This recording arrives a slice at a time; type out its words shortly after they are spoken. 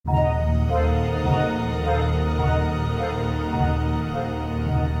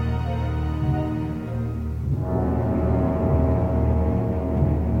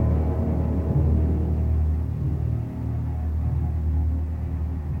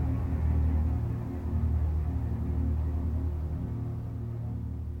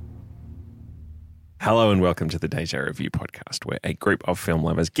Hello and welcome to the Deja Review podcast, where a group of film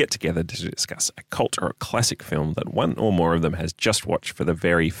lovers get together to discuss a cult or a classic film that one or more of them has just watched for the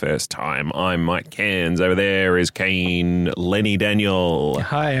very first time. I'm Mike Cairns. Over there is Kane Lenny Daniel.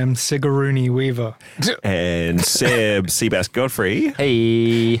 Hi, I'm Sigourney Weaver. And Seb Seabass Godfrey.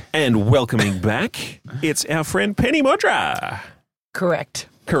 Hey. And welcoming back, it's our friend Penny Modra. Correct.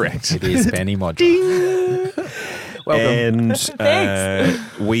 It is Penny Modra. Welcome. And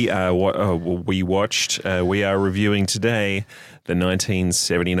we are reviewing today the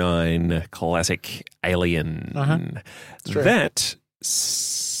 1979 classic Alien. That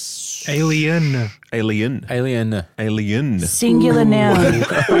Alien. Singular noun.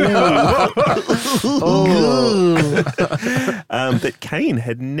 That Kane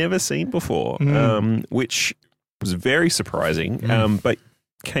had never seen before, which was very surprising. But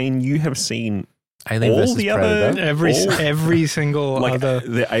Kane, you have seen Alien all versus the Predator. other Every single like other.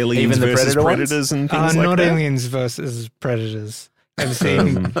 the Aliens Even the versus Predator ones? Predators and things like Not that. Aliens versus Predators. I've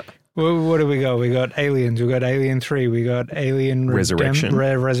seen. What do we got? We got Aliens. We got Alien 3. We got Alien Resurrection.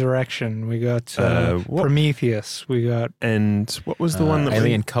 Resurrection. We got what? Prometheus. We got. And what was the one that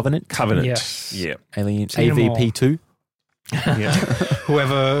Alien Covenant. Covenant? Yes. Yeah. Alien Seen 'em all. AVP2. Yeah.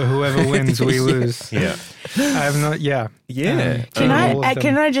 Whoever wins, we lose. Yeah. I have not. Yeah. Yeah. Can all of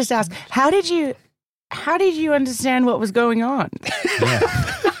them. I just ask, how did you understand what was going on? Yeah.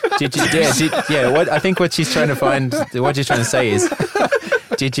 What I think what she's trying to find, what she's trying to say is,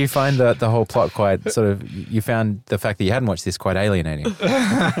 did you find the whole plot quite sort of? You found the fact that you hadn't watched this quite alienating.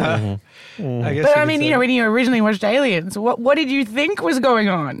 I guess But I could mean, say. when you originally watched Aliens, what did you think was going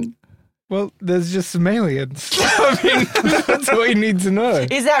on? Well, there's just some aliens. I mean, that's all you need to know.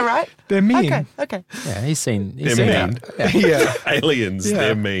 Is that right? They're mean. Okay. Yeah, he's seen They're that. mean. Yeah. Yeah. Aliens, Yeah.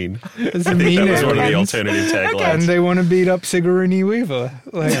 they're mean. There's I a think mean that was one of the aliens. alternative taglines. And they want to beat up Sigourney Weaver.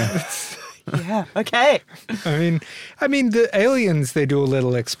 Like, Yeah. Okay. I mean, the aliens. They do a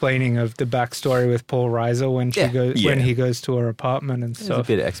little explaining of the backstory with Paul Reiser when she Yeah. goes Yeah. when he goes to her apartment and There's a stuff.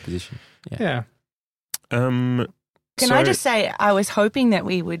 bit of exposition. Yeah. Yeah, Can I just say, I was hoping that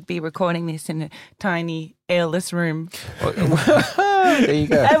we would be recording this in a tiny, airless room. There you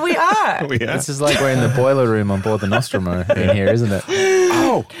go. And we are. We are. This is like we're in the boiler room on board the Nostromo in here, isn't it?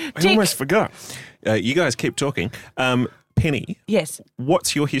 Oh, I Dick. almost forgot. You guys keep talking. Penny, Yes.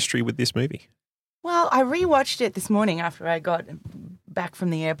 what's your history with this movie? Well, I rewatched it this morning after I got back from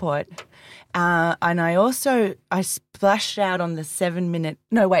the airport. And I splashed out on the $7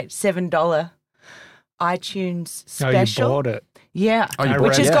 iTunes special. Oh, you bought it. Yeah, Oh, you which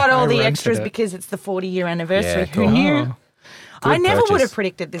bought has it? got all I the rented extras it. because it's the 40-year anniversary. Yeah, Who cool. knew? Oh. I Good never would purchase. have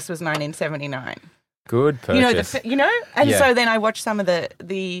predicted this was 1979. Good purchase. And Yeah. so then I watched some of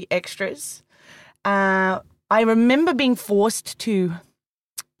the extras. I remember being forced to,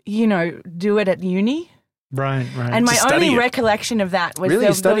 do it at uni. Right. And my study only it. recollection of that was Really?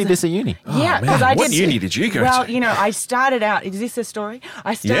 there You studied was this at uni? yeah, Oh, because man. I What did. uni did you go Well, to? I started out. Is this a story?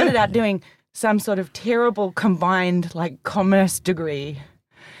 I started out doing some sort of terrible combined commerce degree,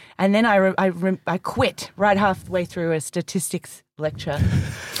 and then I quit right halfway through a statistics lecture.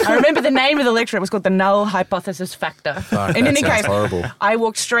 I remember the name of the lecture. It was called the null hypothesis factor. Fuck, In that any sounds case, horrible. I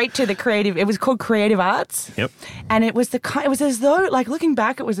walked straight to the creative. It was called creative arts. Yep. And it was it was as though, looking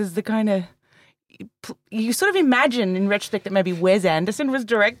back, it was as the kind of, you sort of imagine in retrospect that maybe Wes Anderson was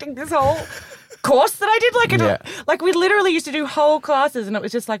directing this whole course that I did. Yeah. We literally used to do whole classes and it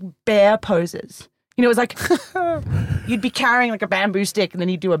was just bear poses. It was like you'd be carrying a bamboo stick and then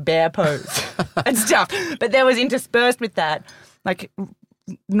you'd do a bear pose and stuff. But there was interspersed with that,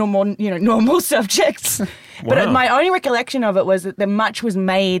 normal subjects. Wow. But my only recollection of it was that much was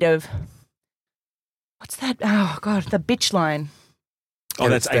made of, what's that? Oh, God, the bitch line. Oh,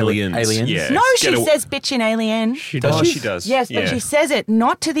 that's Aliens. Aliens? Yeah. No, she says bitch in Alien. She Oh, does. she does. Yes, but Yeah. she says it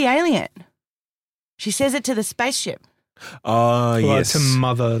not to the alien. She says it to the spaceship. Oh, Well, yes. to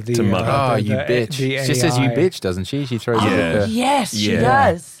mother the. To mother. Oh, the- you the- bitch. the She says you AI. bitch, doesn't she? She throws Yeah. you Oh, the... yes, she Yeah.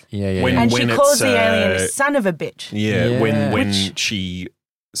 does. Yeah. When- And she calls it's, the alien a son of a bitch. Yeah, when Yeah. when she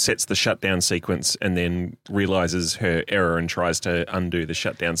sets the shutdown sequence and then realizes her error and tries to undo the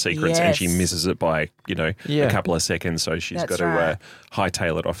shutdown sequence and she Yes. misses it by, Yeah. a couple of seconds. So she's That's got to right.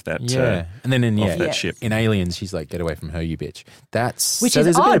 hightail it off that Yeah. And then off that Yeah. ship. in Aliens, she's like, get away from her, you bitch. That's... Which so is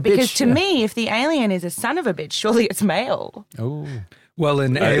there's a bit odd of because bitch, to yeah. me, if the alien is a son of a bitch, surely it's male. Oh. Well,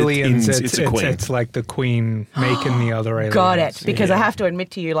 in It- Aliens, it's a queen. it's like the queen making the other aliens. Got it. Because Yeah. I have to admit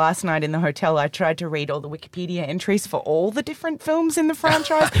to you, last night in the hotel, I tried to read all the Wikipedia entries for all the different films in the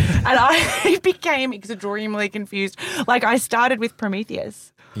franchise, and I became extremely confused. I started with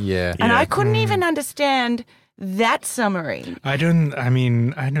Prometheus, Yeah. and Yeah. I couldn't even understand that summary. I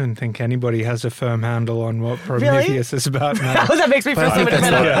don't think anybody has a firm handle on what Prometheus is about now. That makes me feel so much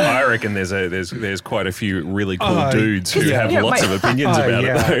better. I reckon there's quite a few really cool dudes who have yeah, lots of opinions about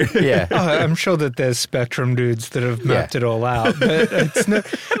it, though. Yeah. I'm sure that there's Spectrum dudes that have mapped it all out, but it's not.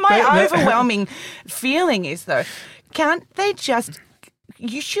 My overwhelming feeling is, though, can't they just...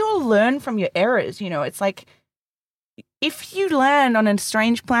 You sure learn from your errors, It's like, if you land on a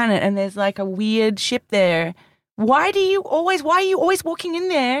strange planet and there's like a weird ship there, why are you always walking in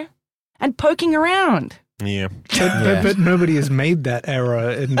there and poking around? Yeah. But nobody has made that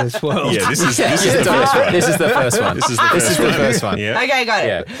error in this world. Yeah, this is the first one. This is the first one. This is the first one. Yeah. Okay, got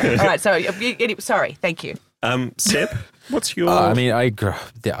it. Yeah. All right, so, sorry, thank you. Seb, what's your...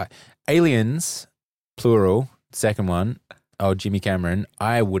 Aliens, plural, second one, Jimmy Cameron,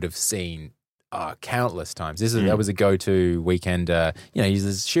 I would have seen countless times. That was a go-to weekend. You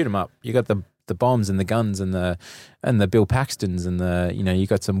just shoot 'em up. You got the bombs and the guns and the Bill Paxtons and you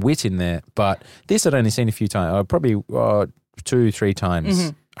got some wit in there. But this I'd only seen a few times. Probably 2-3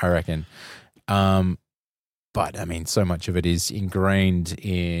 times, I reckon. But I mean, so much of it is ingrained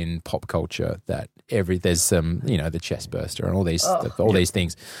in pop culture that there's some, the chest burster and all these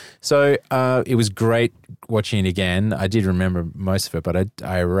things. So it was great watching it again. I did remember most of it, but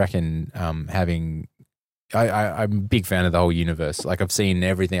I reckon I'm a big fan of the whole universe. Like, I've seen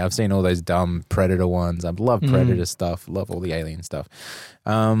everything. I've seen all those dumb Predator ones. I love Predator stuff. Love all the alien stuff.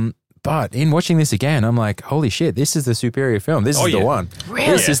 But in watching this again, I'm like, holy shit, this is the superior film. This is the one.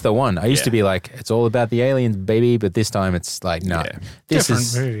 Really? This is the one. I used to be like, it's all about the aliens, baby. But this time it's like, no. This Different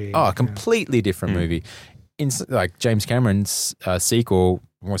is movie. a completely different movie. Like James Cameron's sequel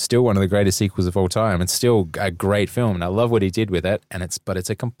was still one of the greatest sequels of all time. It's still a great film. And I love what he did with it. But it's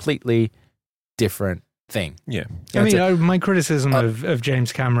a completely different thing. Yeah. I mean, my criticism of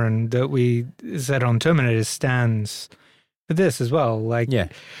James Cameron that we said on Terminator stands for this as well. Like,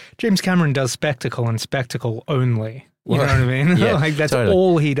 James Cameron does spectacle and spectacle only. You know what I mean? Yeah, like, that's totally.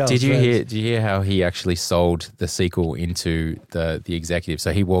 all he does. Did you hear how he actually sold the sequel into the executive?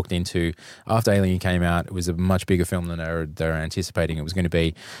 So he walked into, after Alien came out, it was a much bigger film than they were anticipating it was going to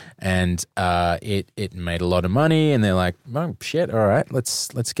be, and it made a lot of money. And they're like, oh shit, all right, let's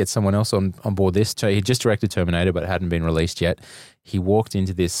get someone else on board this. So he just directed Terminator, but it hadn't been released yet. He walked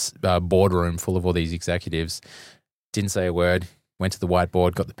into this boardroom full of all these executives, didn't say a word, went to the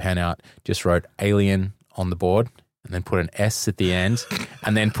whiteboard, got the pen out, just wrote Alien on the board, and then put an S at the end,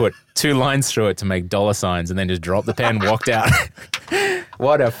 and then put 2 lines through it to make dollar signs, and then just dropped the pen, walked out.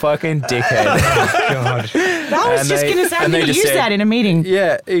 What a fucking dickhead. God. I was just going to say, I'm going to use that in a meeting.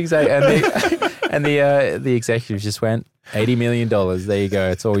 Yeah, exactly. And the executives just went, $80 million. There you go.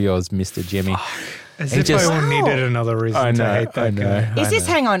 It's all yours, Mr. Jimmy. As if I needed another reason to hate that guy.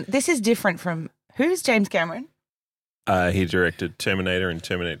 Hang on, this is different from, who's James Cameron? He directed Terminator and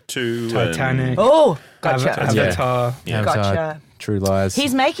Terminator 2. Titanic. Oh, gotcha. Avatar. Yeah. Gotcha. True Lies.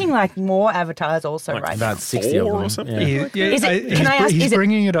 He's making like more avatars also right now. About 60 of them. or something. Yeah. Can I ask, He's is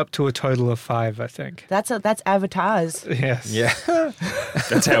bringing it up to a total of 5, I think. That's avatars. Yes. Yeah.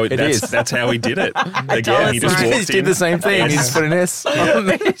 That's how it is. That's how he did it. dollar He just sign. walked He did in. the same thing. He just put an S on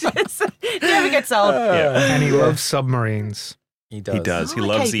there. Never gets old. And he loves submarines. He does. He does. He Oh,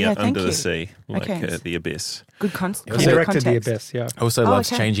 loves okay. the Yeah, thank under you. the sea, like Okay. the abyss. Good concept. He directed The Abyss, yeah. Also loves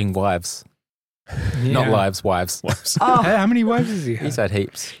okay. changing wives. Yeah. Not lives, wives. Oh, How many wives does he have? He's had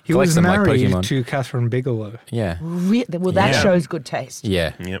heaps. He Collects was them like married Pokemon. to Catherine Bigelow. Yeah. well, that Yeah. shows good taste.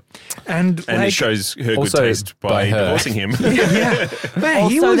 Yeah. Yep. And it shows her good also taste by by her. divorcing him. yeah, man,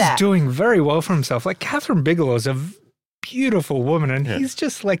 he Also was that. doing very well for himself. Like, Catherine Bigelow's a beautiful woman, and Yeah. he's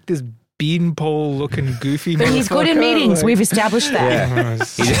just like this beanpole-looking goofy But he's good in motherfucker, meetings. like- We've established that. Yeah.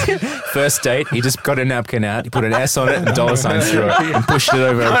 He just, first date, he just got a napkin out, he put an S on it and dollar signs through it and pushed it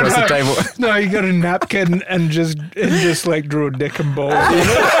over across the table. No, he got a napkin and just like drew a dick and balls.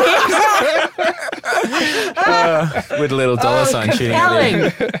 With a little dollar sign shooting out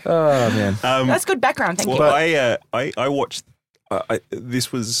Compelling. there. Oh, man. That's good background. Thank Well, you. I watched.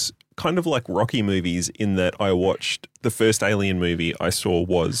 This was kind of like Rocky movies in that I watched the first Alien movie I saw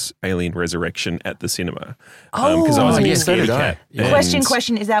was Alien Resurrection at the cinema because I was a Oh, big yes, so scaredy did I. cat. Yeah. And-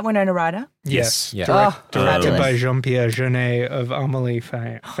 Question. Is that Winona Ryder? Yes. Yeah. Directed fabulous. by Jean-Pierre Jeunet of Amélie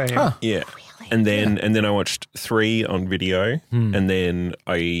fame. Yeah. And then I watched 3 on video, and then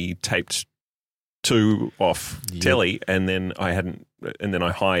I taped 2 off telly, and then I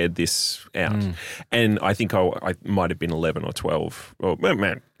hired this out. And I think I might have been 11 or 12, or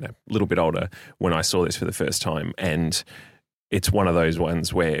a little bit older when I saw this for the first time. And it's one of those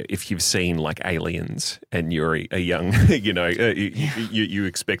ones where if you've seen like Aliens and you're a young, you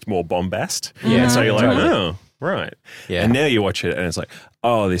expect more bombast. Yeah, And so you're like, totally. oh, Right. Yeah. And now you watch it and it's like,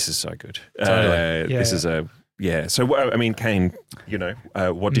 oh, this is so good. Totally. This is a, yeah. So, I mean, Kane,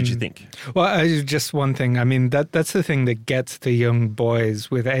 what did you think? Well, just one thing. I mean, that's the thing that gets the young boys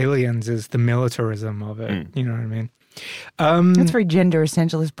with Aliens is the militarism of it. You know what I mean? That's very gender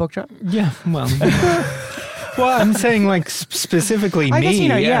essentialist book drop. Yeah, well... Well, I'm saying like specifically I guess, me.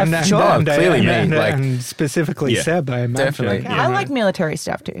 Clearly me. And specifically Seb, I imagine. Definitely. I like military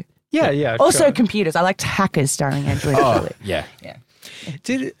stuff too. Yeah. Also sure. computers. I liked Hackers starring Angelina Jolie. Yeah.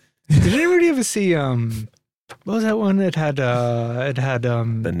 Did anybody ever see what was that one? It had Dan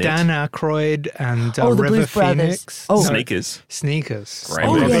Aykroyd and the River Blues Phoenix. Brothers. Sneakers. Great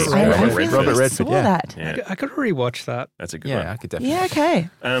Oh, movie. yes. I Robert really Redford, saw yeah. that. Yeah. I got to rewatch that. That's a good Yeah, I one. could definitely. Yeah,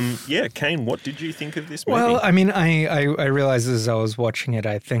 okay. Kane, what did you think of this movie? Well, I mean, I realized as I was watching it,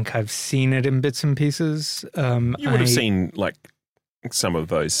 I think I've seen it in bits and pieces. you would have seen like some of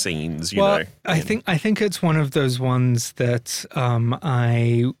those scenes, you know. I think it's one of those ones that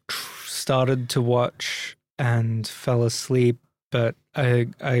I started to watch and fell asleep, but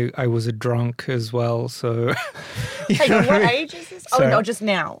I was a drunk as well, so. Hang on, what age is this? So- Oh, no, just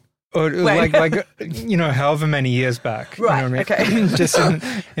now. Or like however many years back. Right, You know what I mean? Just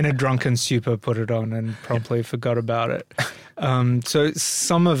in a drunken stupor, put it on and promptly forgot about it. So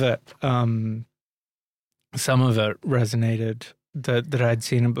some of it resonated that I'd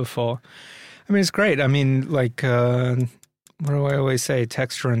seen it before. I mean, it's great. I mean, like, what do I always say?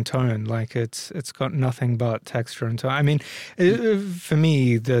 Texture and tone. Like, it's got nothing but texture and tone. I mean, for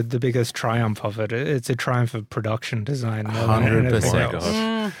me, the biggest triumph of it, it's a triumph of production design.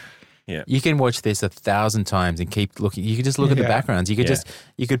 100%. Yeah. You can watch this 1,000 times and keep looking. You could just look at the backgrounds. You could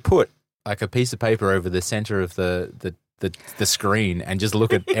you could put like a piece of paper over the center of the screen and just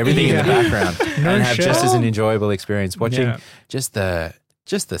look at everything in the background and have just as an enjoyable experience watching just the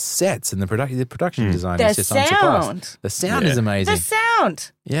sets and the production design is just unsurpassed. The sound is amazing. The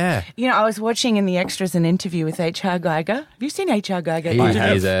sound. Yeah. You know, I was watching in the extras an interview with H.R. Geiger. Have you seen H.R. Geiger? He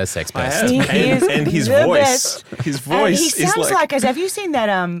is a sex pest. He is and his the voice. best. His voice he is sounds like have you seen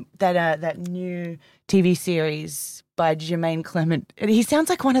that new TV series by Jermaine Clement? He sounds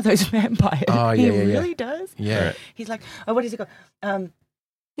like one of those vampires. Oh, he yeah, really does. Yeah. He's like, oh, what does he go? I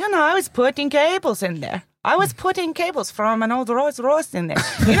was putting cables in there. I was putting cables from an old Rolls Royce in there.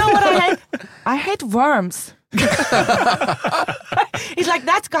 You know what I hate? I hate worms. He's like,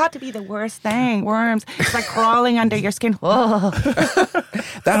 that's got to be the worst thing. Worms. It's like crawling under your skin. Oh.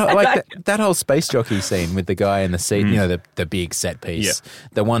 That whole space jockey scene with the guy in the seat, the big set piece,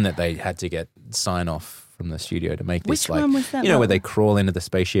 the one that they had to get sign off from the studio to make this. Which one was that? Where they crawl into the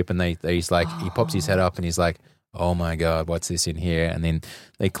spaceship and he's like, he pops his head up and he's like, oh my God, what's this in here? And then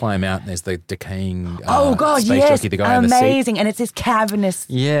they climb out and there's the decaying space jockey, the guy in the seat. Amazing. And it's this cavernous.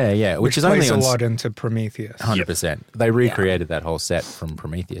 Yeah. Which is plays only a lot into Prometheus. 100%. They recreated that whole set from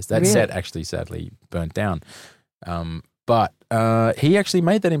Prometheus. That set actually sadly burnt down. But he actually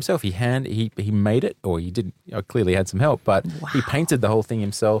made that himself. He made it, or he didn't. Clearly had some help, but he painted the whole thing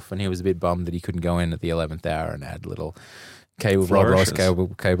himself, and he was a bit bummed that he couldn't go in at the 11th hour and add little Rob Ross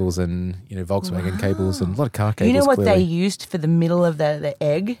cables and Volkswagen cables and a lot of car cables. You know what clearly. they used for the middle of the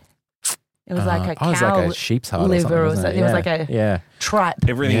egg? It was like a cow it was like a sheep's heart liver or something. It was like a tripe.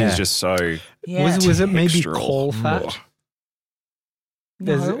 everything is just so. Yeah. Was it maybe textural. coal fat?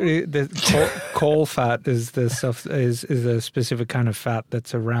 No. Coal fat is the stuff is a specific kind of fat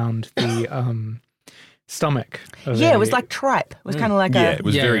that's around the stomach. It was like tripe. It was kind of like it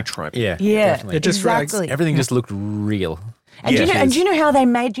was very tripe. Yeah, definitely. It just exactly. Everything just looked real. And do you know how they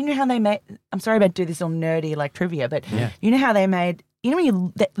made? I'm sorry about doing this all nerdy like trivia, but you know how they made? You know when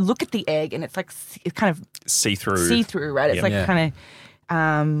you look at the egg and it's like it's kind of see through, right? It's like kind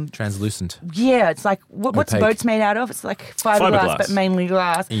of translucent. Yeah, it's like what's boats made out of? It's like fiberglass, but mainly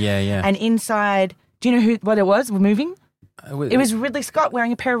glass. Yeah. And inside, do you know what it was? We're it was Ridley Scott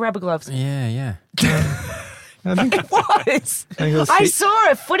wearing a pair of rubber gloves. Yeah. I think It was. I saw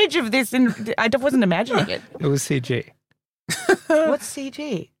a footage of this and I wasn't imagining it. it was CG. What's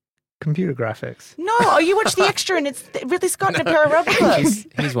CG? Computer graphics. No, you watch the extra and it's Ridley Scott in a pair of rubber gloves.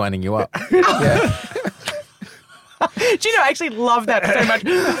 He's winding you up. Do you know, I actually love that so much.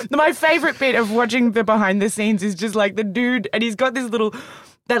 My favorite bit of watching the behind the scenes is just like the dude, and he's got this little,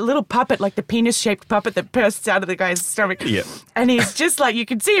 that little puppet, like the penis-shaped puppet that bursts out of the guy's stomach. Yeah. And he's just like, you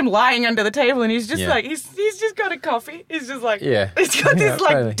can see him lying under the table, and he's just like, he's just got a coffee. He's just like, he's got this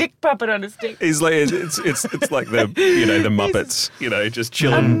like dick puppet on his stick. He's like, it's like the the Muppets, just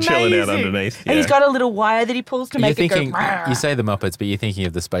chilling out underneath. And he's got a little wire that he pulls to make it go. You say the Muppets, but you're thinking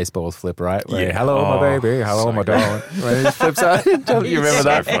of the Spaceballs flip, right? Where, hello, my baby. Hello, my darling. When it flips out. You remember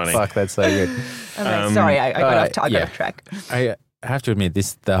that? Funny. Fuck, that's so good. Sorry, I got off track. I have to admit,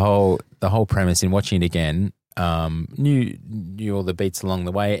 the whole premise in watching it again, knew all the beats along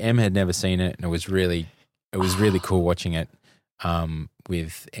the way. Em had never seen it, and it was really cool watching it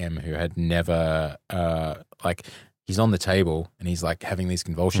with Em, who had never he's on the table and he's like having these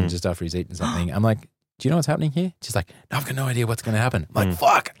convulsions just after he's eaten something. I'm like, do you know what's happening here? She's like, no, I've got no idea what's going to happen. I'm like,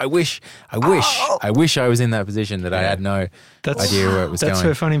 fuck, I wish I was in that position that I had no idea where it was going. That's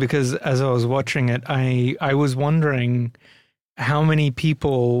so funny because as I was watching it, I was wondering how many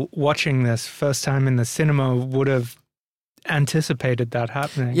people watching this first time in the cinema would have anticipated that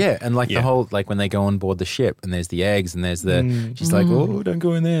happening. Yeah, and the whole, when they go on board the ship and there's the eggs and there's she's like, oh, don't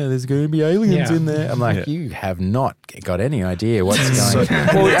go in there. There's going to be aliens in there. I'm like, you have not got any idea what's going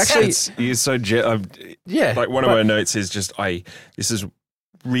on. Well, actually, you're so one of my notes is just this is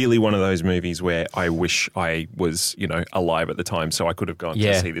really one of those movies where I wish I was, alive at the time so I could have gone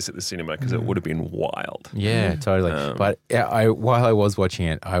to see this at the cinema because it would have been wild. Yeah, totally. But while I was watching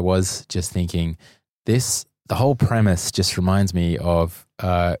it, I was just thinking the whole premise just reminds me of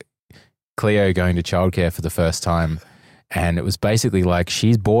Cleo going to childcare for the first time. And it was basically like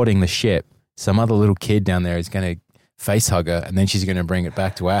she's boarding the ship. Some other little kid down there is going to face hug her, and then she's going to bring it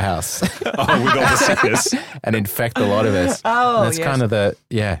back to our house. With all the sickness. And infect a lot of us. Oh, that's kind of the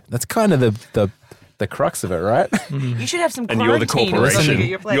crux of it, right? You should have some and quarantine. you're the corporation.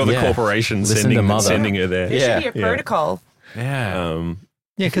 You're the corporation sending her there. There should be a protocol. Yeah.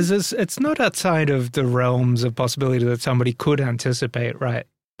 Yeah, because it's not outside of the realms of possibility that somebody could anticipate, right?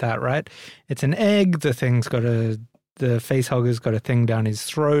 It's an egg. The face hugger's got a thing down his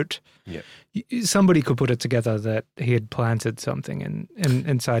throat. Yeah. Somebody could put it together that he had planted something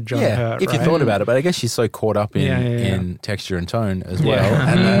inside John Hurt. If you thought about it, but I guess she's so caught up in texture and tone as well.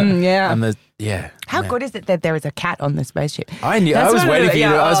 How good is it that there is a cat on the spaceship? I knew. I was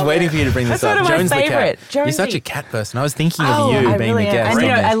waiting for you to bring this up. That's one of my favorite. You're such a cat person. I was thinking of you being the guest.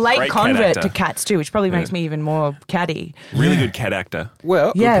 And a late Great convert to cats too, which probably makes me even more catty. Really good cat actor.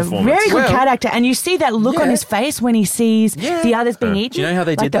 Well, very good cat actor. And you see that look on his face when he sees the others being eaten. Do you know how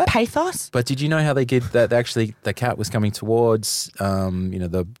they did that? The pathos. But did you know how they did that? Actually, the cat was coming towards,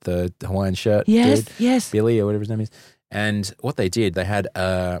 the Hawaiian shirt. Yes. Billy or whatever his name is. And what they did, they had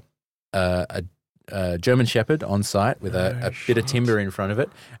a German Shepherd on site with a bit of timber in front of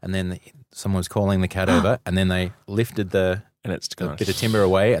it, and then someone was calling the cat over, and then they lifted the bit of timber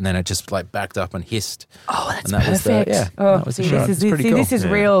away, and then it just perfect up and hissed. Oh, that's perfect. That was the shot. This is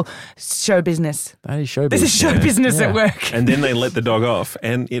real show business. That is show business. This is show business at work. And then they let the dog off,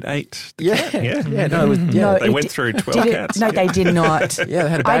 and it ate the cat. Yeah. No, it was, they went through 12 cats. No, they did not. Yeah, they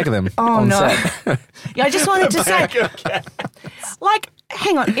had a bag of them. Oh, no. I just wanted to say,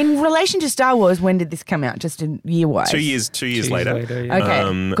 hang on. In relation to Star Wars, when did this come out? Just in year-wise? 2 years later.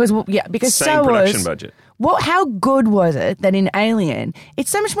 Okay. Because same Star Wars production budget. How good was it that in Alien,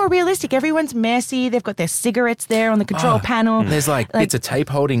 it's so much more realistic. Everyone's messy. They've got their cigarettes there on the control panel. There's bits of tape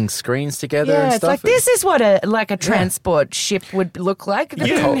holding screens together and stuff. It's like, this is what a transport ship would look like.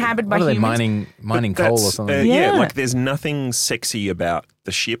 That's inhabited by humans. What are they mining coal or something? There's nothing sexy about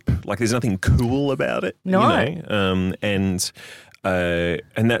the ship. There's nothing cool about it. No. And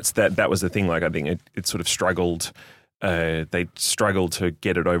that's that was the thing. I think it sort of struggled. They struggled to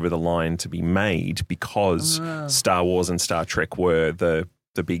get it over the line to be made because Star Wars and Star Trek were the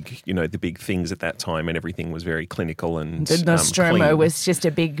big things at that time, and everything was very clinical and the Nostromo clean. Was just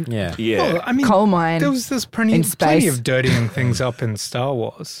a big Well, coal mine. There's plenty of dirtying things up in Star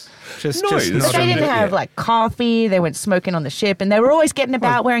Wars. But they didn't have coffee. They went smoking on the ship, and they were always getting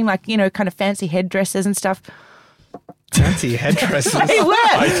about wearing kind of fancy headdresses and stuff. Fancy headdresses. They were.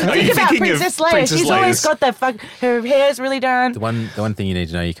 Think about Princess Leia. She's always got her hair's really done. The one thing you need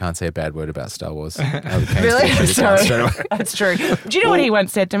to know, you can't say a bad word about Star Wars. Really? Sorry. That's true. Do you know what he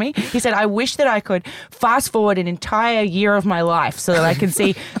once said to me? He said, I wish that I could fast forward an entire year of my life so that I can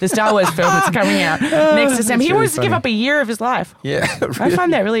see the Star Wars film that's coming out next December. He wants to give up a year of his life. Yeah. I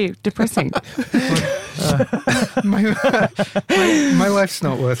find that really depressing. My life's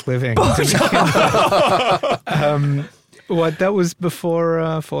not worth living. That was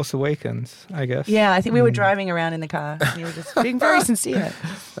before Force Awakens, I guess. Yeah, I think we were driving around in the car and you were just being very sincere.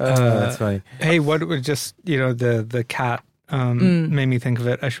 That's funny. Hey, what was just, the cat made me think of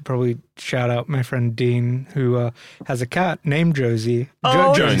it. I should probably shout out my friend Dean, who has a cat named Josie.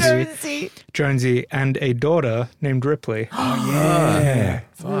 Jonesy, and a daughter named Ripley. Oh, yeah.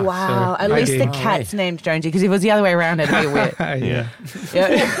 Wow. So, At least the Dean. cat's named Jonesy, because if it was the other way around, it'd be weird. Yeah.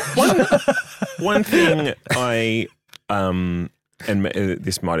 One thing I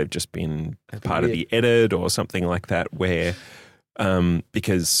this might have just been part of the edit or something like that, where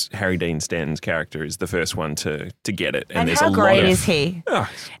because Harry Dean Stanton's character is the first one to get it, And there's how a great lot of, is he? Oh,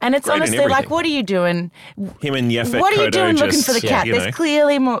 And it's great in honestly like, everything. what are you doing? Him and Yaphet What are you Kotto doing looking just, for the cat? you There's know.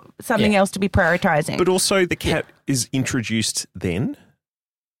 clearly something else to be prioritizing. But also the cat is introduced then.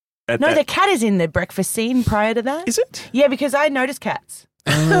 No, the cat is in the breakfast scene prior to that. Is it? Yeah, because I noticed cats.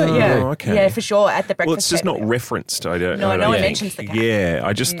 Oh, okay. Yeah, for sure, at the breakfast Well, it's just not table. referenced. I don't. No, I no don't one think. mentions the cat. Yeah,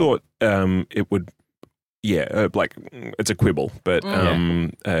 I just thought it would. Yeah, like it's a quibble, but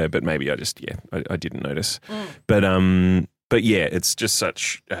but maybe I just I didn't notice. But yeah, it's just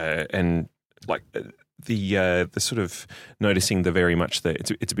such and like the sort of noticing the very much the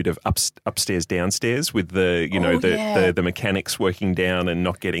it's a bit of upstairs downstairs with the the mechanics working down and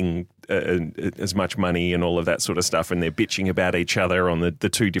not getting as much money and all of that sort of stuff, and they're bitching about each other on the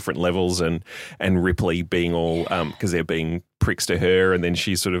two different levels, and Ripley being all because they're being pricks to her, and then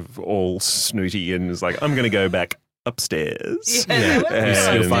she's sort of all snooty and is like, I'm going to go back upstairs.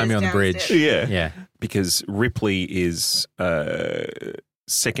 You'll find me on the bridge. Yeah, because Ripley is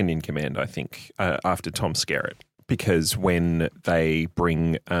second in command, I think, after Tom Skerritt. Because when they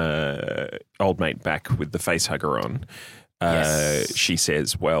bring old mate back with the face hugger on, she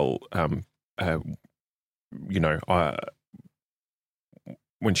says, "Well,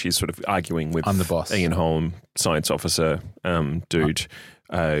 when she's sort of arguing with I'm the boss. Ian Holm, science officer, dude,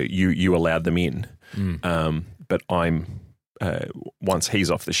 you allowed them in, but I'm once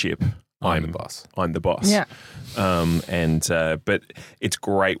he's off the ship." I'm the boss. I'm the boss. Yeah. But it's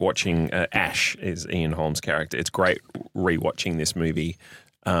great watching Ash is Ian Holm's character. It's great rewatching this movie,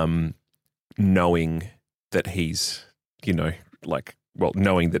 knowing that he's,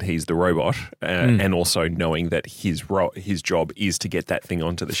 knowing that he's the robot, and also knowing that his job is to get that thing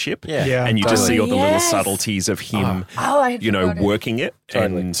onto the ship. Yeah, and you just see all the little Yes. subtleties of him, I had forgotten. working it,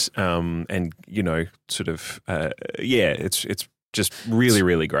 Totally. and sort of it's just really,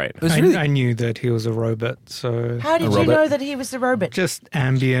 really great. It was really I knew that he was a robot, so How did you robot? know that he was the robot? just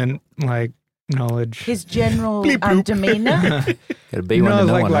ambient knowledge. His general demeanor? gotta be one to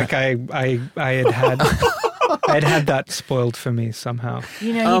know one. like I had had that spoiled for me somehow.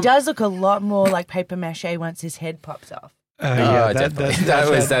 You know, he does look a lot more like paper mache once his head pops off. Definitely.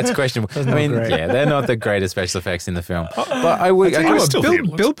 That's questionable. I not mean, great. yeah, they're not the greatest special effects in the film. But I would. I still think it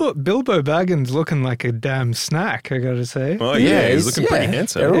looks- Bilbo Baggins looking like a damn snack, I gotta say. Oh yeah, he's looking pretty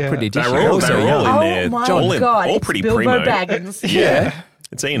handsome. They're all Yeah. pretty They're dishy. all Also in young. there. Oh my all God, all it's pretty Bilbo primo. Baggins. Yeah,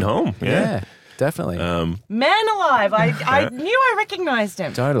 it's Ian Holm. Yeah, definitely. Man alive, I knew I recognised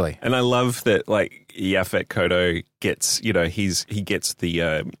him. Totally. And I love that, like, Yaphet Kotto gets, he gets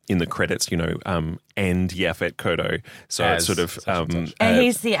the in the credits, and Yaphet Kotto. So As it's sort of And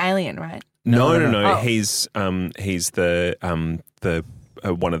he's the alien, right? no. Oh. He's the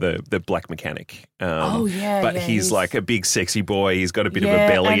one of the black mechanic. Oh, yeah, but yeah, he's he's- like a big sexy boy. He's got a bit of Yeah, a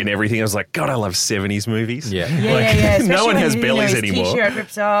belly and and- everything. I was like, God, I love 70s movies. Yeah. Yeah, Like, yeah. no Especially one when, has bellies his anymore. T-shirt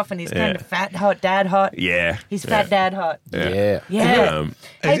rips off and he's kind of fat, hot, dad hot. Yeah. He's fat, dad hot. Yeah. Yeah.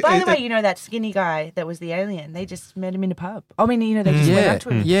 Hey, by the I- way, that skinny guy that was the alien, they just met him in a pub. I mean, they just went Yeah. up to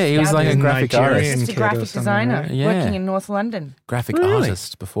him. Yeah, he was like a He's graphic Nigerian artist. Just a kid or graphic something, designer right? Yeah. working in North London. Graphic Really?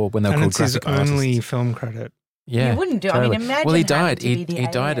 artist before when they were And called it's his graphic only artists. film credit. Yeah, You wouldn't do. I totally. mean, imagine. Well, he having died. to be the He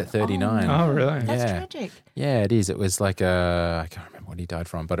died alien. at 39. Oh, really? That's Yeah. tragic. Yeah, it is. It was like I can't remember what he died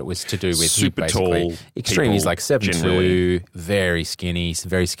from, but it was to do with Super he basically tall extreme. He's people like 7'2", generally. very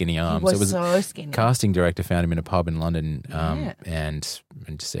skinny arms. He it was so skinny. casting director found him in a pub in London, Yeah. and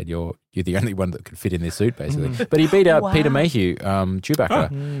just said, "You're the only one that could fit in this suit, basically." But he beat out Wow. Peter Mayhew,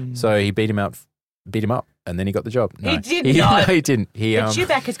 Chewbacca. So he beat him up, and then he got the job. No, He did not. No, he didn't. He But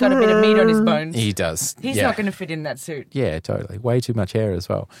Chewbacca's got a bit of meat on his bones. he does. He's yeah. not going to fit in that suit. Yeah, totally. Way too much hair as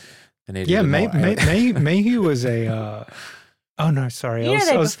well. They needed Yeah, a bit more. Mayhew was a. Oh no, sorry. You know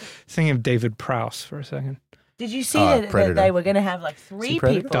they I was thinking of David Prowse for a second. Did you see Oh, that Predator. they were going to have like three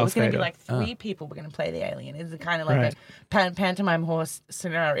Predator? people? It was going to be Darth like Vader. three people were going to play the alien. It's kind of like Right. a pantomime horse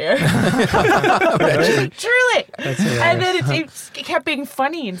scenario. Really? Truly. That's And then hilarious. it kept being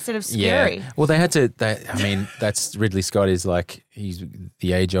funny instead of scary. Yeah. Well, they had to. I mean, that's Ridley Scott is like he's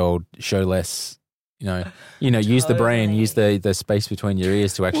the age-old show less. Use the brain, Totally. use the space between your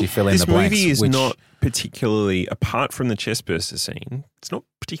ears to actually fill in This the blanks. movie is which, not particularly, apart from the chestburster scene, it's not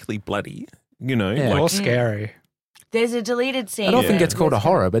particularly bloody. Yeah. Or scary. There's a deleted scene. It often gets called a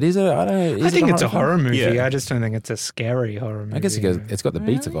horror, but is it? I think it's a horror movie. Yeah. I just don't think it's a scary horror movie. I guess it's got the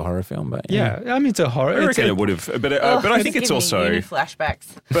beats of a horror film, but Yeah, I mean, it's a horror. I reckon it would have, but I think it's also. flashbacks.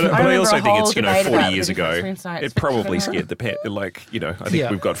 But I also think it's 40 years ago. It Probably scared the pet. Like I think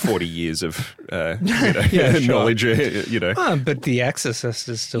we've got 40 years of sure. knowledge. But The Exorcist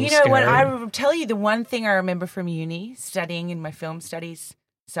is still. You know scary. what? I will tell you the one thing I remember from uni studying in my film studies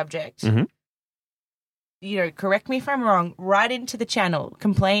subject. Mm-hmm. Correct me if I'm wrong. Write into the channel.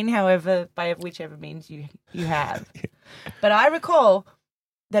 Complain, however, by whichever means you have. But I recall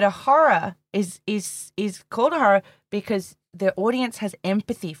that a horror is called a horror because the audience has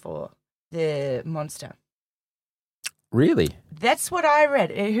empathy for the monster. really, That's what I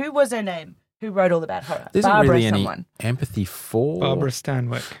read. Who was her name? Who wrote all about horror? there's Barbara really any someone. empathy for Barbara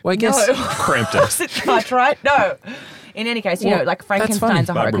Stanwyck. Well, I guess No. Krampus. That's right. No. In any case, Well, like that's Frankenstein's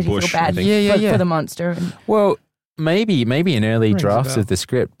a funny. horror Barbara because you Bush, feel I bad think. Yeah. for the monster. And, Well, maybe in early Rings a drafts bell. of the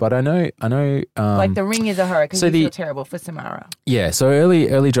script, but I know. like The Ring is a horror because so you the- feel terrible for Samara. Yeah, so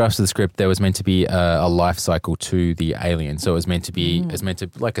early drafts of the script, there was meant to be a life cycle to the alien. So it was meant to be,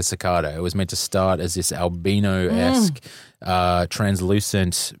 like a cicada. It was meant to start as this albino-esque,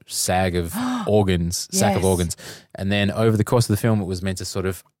 translucent sack of organs, Yes. and then over the course of the film, it was meant to sort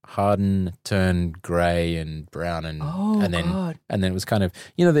of harden, turn grey and brown, and God. then it was kind of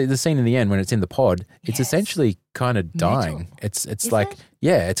the scene in the end when it's in the pod. It's Yes. essentially kind of dying. It's Is like it?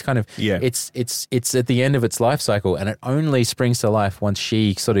 it's kind of Yeah. It's at the end of its life cycle, and it only springs to life once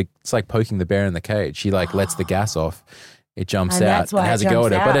she it's like poking the bear in the cage. She like lets the gas off, it jumps And out that's why and it has a go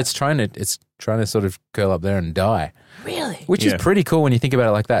at jumps it, but out. it's trying to sort of curl up there and die, Really? which Yeah. is pretty cool when you think about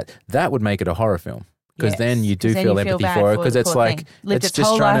it like that. That would make it a horror film because then you do 'Cause then feel you empathy bad for it because the it's poor like thing. Lived it's its just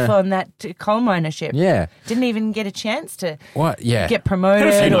whole trying life to on that coal miner ship. Didn't even get a chance to get get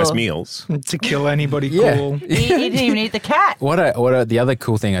promoted. Had a few nice or- meals. To kill anybody Yeah. cool. He didn't even eat the cat. the other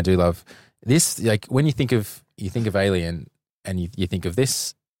cool thing I do love this, like when you think of Alien and you think of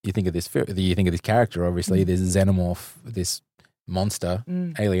this, you think of this character, obviously there's Xenomorph, this monster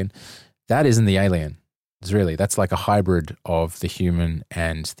alien. That isn't the alien. That's like a hybrid of the human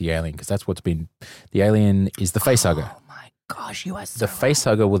and the alien, because that's what's been, the alien is the facehugger. Oh my gosh, you are so The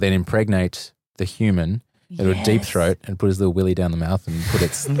facehugger will then impregnate the human. It'll Yes. deep throat and put his little willy down the mouth and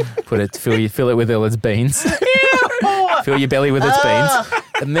fill it with all its beans. Fill your belly with its beans,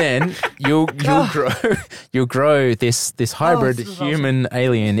 and then you'll grow this hybrid this is human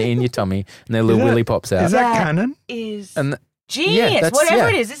alien in your tummy, and their little willy pops out. Is that canon? Is And genius. Whatever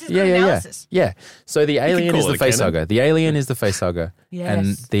it is, this is good analysis. Yeah. So the alien is call the it a canon. facehugger. The alien is the facehugger, and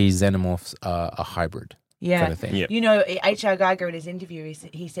Yes. the xenomorphs are a hybrid Yeah. kind of thing. Yeah. You know, H.R. Geiger in his interview,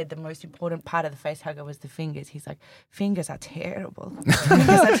 he said the most important part of the face hugger was the fingers. He's like, fingers are terrible. Fingers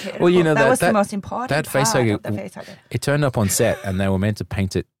are terrible. Well, you know, that was the that- most important that part facehugger- of the face hugger. It turned up on set, and they were meant to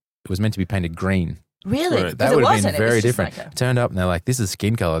paint it. It was meant to be painted green. Really? Right. That Because it would have wasn't. been It was very just different. like a- Turned up, and they're like, "This is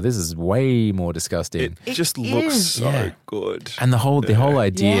skin color. This is way more disgusting." It just It looks is. so Yeah. good. And the whole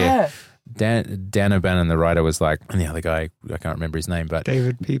idea. Yeah. Dan O'Bannon, the writer, was like, and the other guy, I can't remember his name, but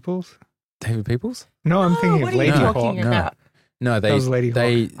David Peoples? David Peoples. No, I'm thinking what of are you Lady No. talking Hawk. about? No, That was Lady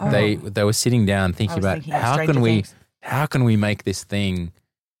Hawk. they were sitting down thinking I was about thinking of how Stranger can Things. we make this thing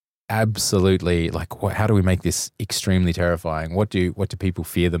absolutely like how do we make this extremely terrifying? What do people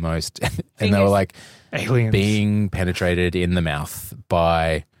fear the most? And they were Fingers. like Aliens. being penetrated in the mouth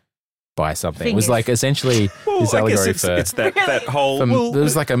by something. It was Fingers. like essentially Well, this I guess allegory it's, for. it's that whole. From, there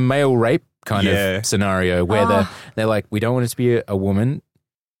was like a male rape kind Yeah. of scenario where Oh. they're like, we don't want it to be a woman.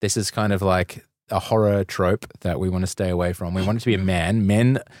 This is kind of like a horror trope that we want to stay away from. We want it to be a man.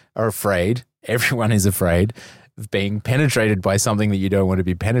 Men are afraid. Everyone is afraid of being penetrated by something that you don't want to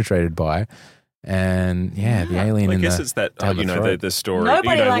be penetrated by. And yeah, the alien I in guess the it's that down the throat. the story.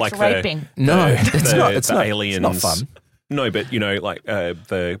 Nobody you know, likes like raping. No, the, it's the- not. It's the not. aliens. It's not fun. No, but like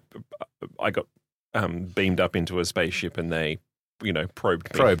I got beamed up into a spaceship and they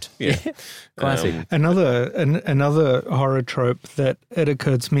probed me. Probed. Yeah. Classic. Another horror trope that it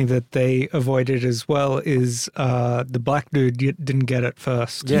occurred to me that they avoided as well is the black dude didn't get it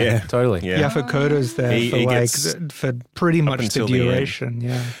first. Yeah, Yeah. totally. Yeah. Yaphet Kotto's there He for gets for pretty much the until the end. duration.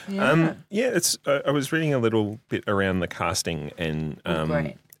 Yeah. It's. I was reading a little bit around the casting and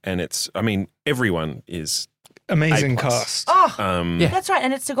Great. and it's. I mean, everyone is. Amazing A+. cast. Oh, Yeah. that's right.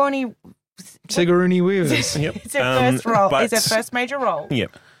 And it's Sigourney. Sigourney Weaver's. Yep. It's her first role. but- It's her first major role.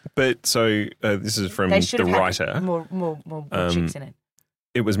 Yep. But so this is from They should the have writer. had more chicks in it.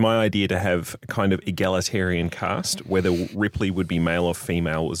 It was my idea to have a kind of egalitarian cast. Whether Ripley would be male or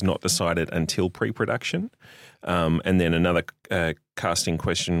female was not decided until pre-production. And then another casting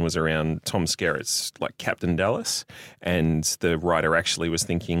question was around Tom Skerritt's like Captain Dallas, and the writer actually was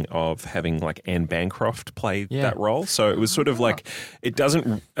thinking of having like Anne Bancroft play that role. So it was sort of like, it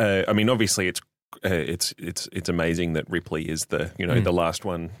doesn't. I mean, obviously it's amazing that Ripley is the the last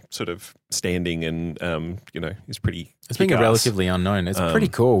one sort of standing, and is pretty. It's being relatively unknown. It's pretty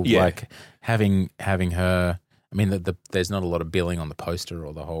cool. Yeah. Like having her. I mean, there's not a lot of billing on the poster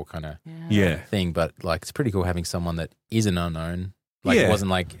or the whole kind of thing, but like it's pretty cool having someone that is an unknown. Like it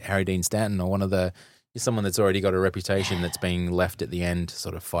wasn't like Harry Dean Stanton or one of someone that's already got a reputation that's being left at the end to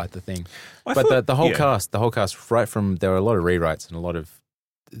sort of fight the thing. The whole cast, right from, there were a lot of rewrites and a lot of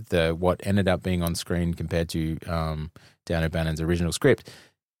what ended up being on screen compared to Dan O'Bannon's original script.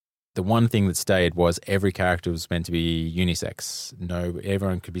 The one thing that stayed was every character was meant to be unisex. No,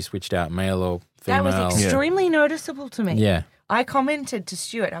 everyone could be switched out, male or female. That was extremely noticeable to me. Yeah. I commented to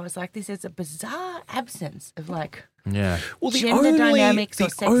Stuart, I was like, this is a bizarre absence of like gender dynamics or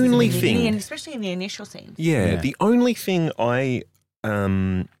the only thing, and especially in the initial scenes. Yeah, the only thing I,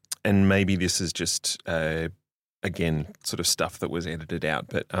 and maybe this is just, again, sort of stuff that was edited out,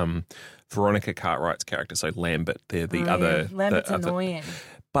 but Veronica Cartwright's character, so Lambert, Lambert's annoying.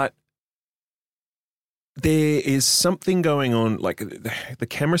 But there is something going on, like the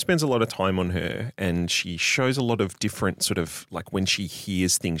camera spends a lot of time on her, and she shows a lot of different sort of, like when she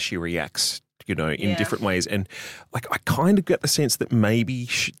hears things, she reacts, in different ways. And like I kind of get the sense that maybe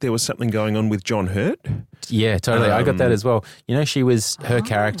there was something going on with John Hurt. Yeah, totally. I got that as well. She was her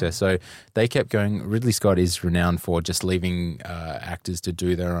character. So they kept going. Ridley Scott is renowned for just leaving actors to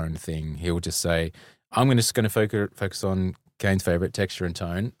do their own thing. He'll just say, I'm just going to focus on Kane's favourite, texture and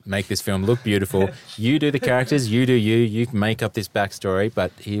tone, make this film look beautiful. You do the characters, you do you make up this backstory.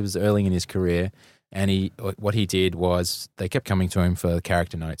 But he was early in his career, and what he did was they kept coming to him for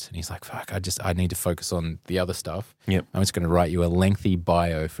character notes, and he's like, fuck, I need to focus on the other stuff. Yep. I'm just going to write you a lengthy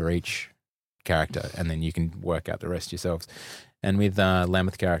bio for each character, and then you can work out the rest yourselves. And with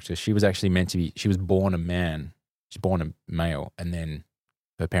Lambeth's character, she was actually she was born a man. She's born a male, and then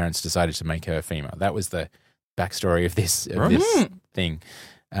her parents decided to make her female. That was the backstory of this thing,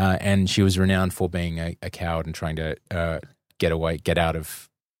 and she was renowned for being a coward and trying to get out of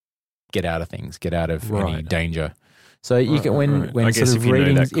things, get out of any danger. So you can when sort of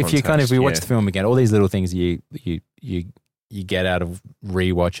reading, if you watch the film again, all these little things you get out of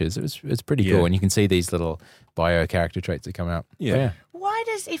rewatches, it's pretty cool, and you can see these little bio character traits that come out. Yeah. Why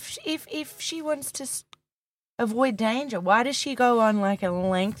does if she wants to avoid danger, why does she go on like a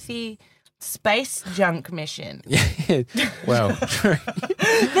lengthy space junk mission? Well,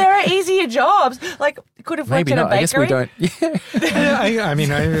 there are easier jobs. Like, could have worked maybe at not. a bakery. I guess we don't. I mean,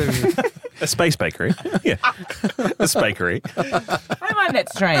 a space bakery. Yeah, a spakery. I find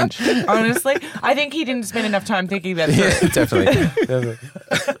that strange. Honestly, I think he didn't spend enough time thinking that through. Yeah, definitely.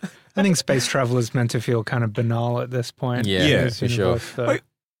 I think space travel is meant to feel kind of banal at this point. Yeah, for sure.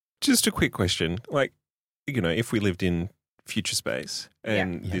 Just a quick question, like, if we lived in future space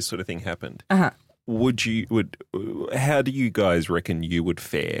and this sort of thing happened, how do you guys reckon you would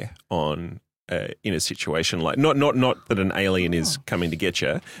fare on in a situation like not that an alien is coming to get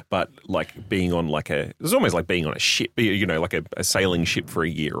you, but like being on it's almost like being on a ship, like a sailing ship for a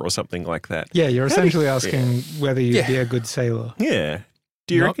year or something like that. Yeah, you're essentially asking whether you'd be a good sailor. Yeah.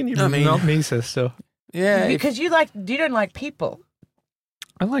 Do you reckon you'd be? Not me, sister. Yeah, because you don't like people.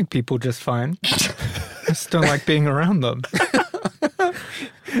 I like people just fine. I just don't like being around them.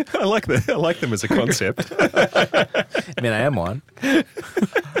 I like them as a concept. I mean, I am one.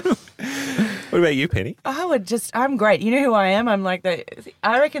 What about you, Penny? I'm great. You know who I am? I'm like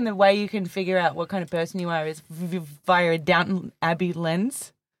I reckon the way you can figure out what kind of person you are is via a Downton Abbey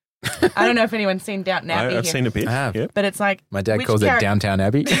lens. I don't know if anyone's seen Downton Abbey. I've seen a bit. I have. Yep. But it's like, my dad calls it Downtown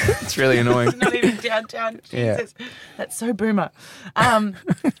Abbey. It's really annoying. Not even downtown. Jesus. Yeah. That's so boomer.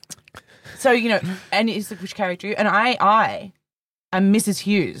 So, and it's like, which character you? And I'm Mrs.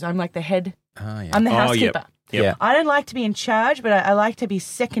 Hughes. I'm like the head. I'm the housekeeper. Yep. Yeah. I don't like to be in charge, but I like to be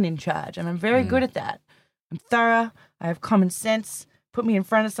second in charge. And I'm very good at that. I'm thorough. I have common sense. Put me in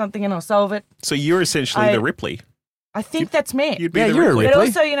front of something and I'll solve it. So you're essentially the Ripley. I think that's me. You'd be you're Ripley. a But Ripley.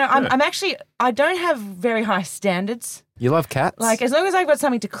 also, I'm actually, I don't have very high standards. You love cats? Like, as long as I've got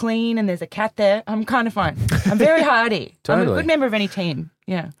something to clean and there's a cat there, I'm kind of fine. I'm very hardy. Totally. I'm a good member of any team.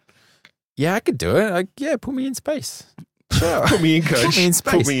 Yeah. Yeah, I could do it. Put me in space. Sure. Put me in, coach. Put me in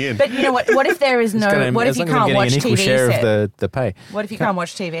space. Put me in. But you know what? What if there is no? What if you can't watch an equal TV? share of the pay. What if you can't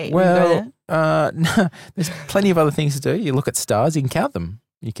watch TV? Well, no, there's plenty of other things to do. You look at stars, you can count them.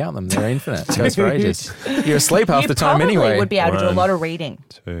 You count them; they're infinite. It goes for ages. You're asleep half the time anyway. You probably would be able to do a lot of reading.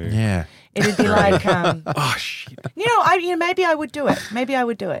 2. Yeah. It'd be like, Oh shit! maybe I would do it. Maybe I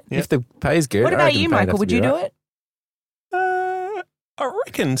would do it. If the pay's good. What I about reckon you, the pay'd have Michael? to Would be you do right. it? I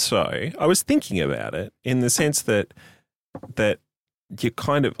reckon so. I was thinking about it in the sense that you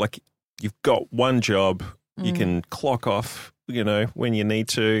kind of like you've got one job, you can clock off, when you need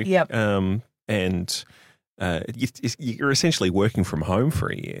to. Yep. And you're essentially working from home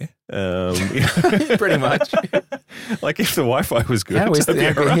for a year. Pretty much. Like if the Wi-Fi was good, How is that'd be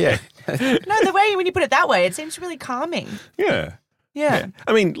that? all right. Yeah. No, the way when you put it that way, it seems really calming. Yeah. Yeah.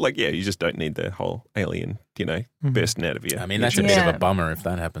 I mean, you just don't need the whole alien, bursting out of you. I mean, that's a bit of a bummer if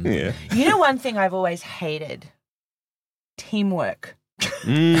that happens. Yeah. You know, one thing I've always hated? Teamwork.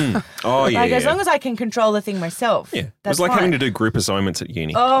 Oh, yeah. Like, as long as I can control the thing myself. Yeah. It That's was like fine. having to do group assignments at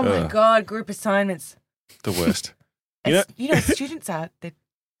uni. Oh, my God. Group assignments. The worst. Students are. They're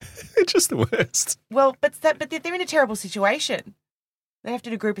It's just the worst. Well, but they're in a terrible situation. They have to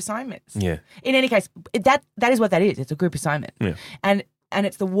do group assignments. Yeah. In any case, that is what that is. It's a group assignment. Yeah. And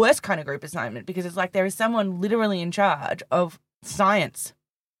it's the worst kind of group assignment because it's like there is someone literally in charge of science.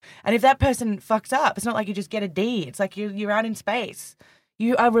 And if that person fucks up, it's not like you just get a D. It's like you're out in space.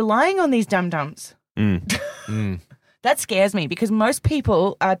 You are relying on these dum-dums. That scares me because most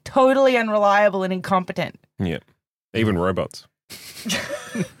people are totally unreliable and incompetent. Yeah. Even robots.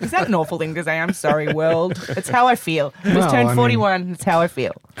 Is that an awful thing to say? I'm sorry, world. It's how I feel. I just turned 41. It's how I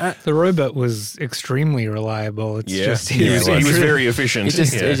feel. The robot was extremely reliable. It's just he was very efficient.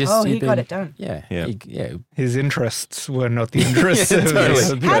 He got it done. Yeah. Yeah. His interests were not the interests of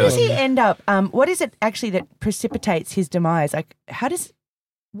totally. How does he end up? What is it actually that precipitates his demise? Like,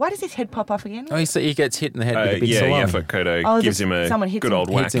 why does his head pop off again? Oh, he gets hit in the head with a big salon. Yaffa Kodo gives him a good old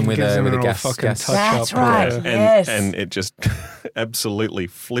whack. Hits him with a gas. That's right. Yes. And it just absolutely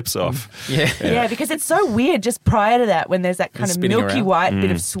flips off. Yeah, because it's so weird just prior to that when there's that kind of milky around. white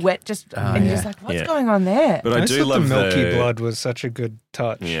bit of sweat and you're just like, what's going on there? But I do love the milky blood was such a good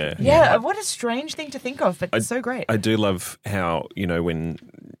touch. Yeah, what a strange thing to think of, but it's so great. I do love how, when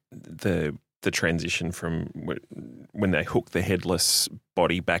the transition from when they hook the headless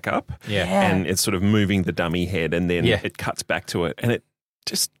body back up and it's sort of moving the dummy head and then it cuts back to it and it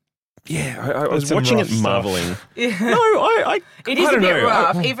just I was watching it marveling. No, it is a bit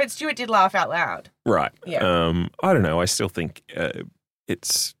rough. Even Stuart did laugh out loud. Right. Yeah. I don't know. I still think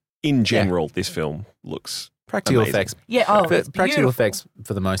it's in general this film looks practical amazing. effects. Yeah, practical beautiful. effects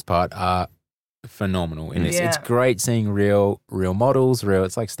for the most part are phenomenal in this. It's great seeing real models.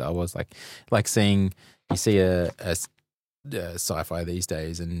 It's like Star Wars, like seeing you see a sci-fi these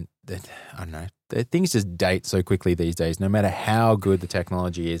days, and I don't know, things just date so quickly these days. No matter how good the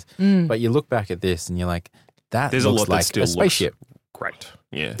technology is, but you look back at this and you're like, there's looks a lot like that still a spaceship. Looks great.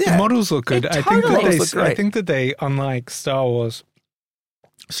 Yeah. The models look good. I think that they, unlike Star Wars,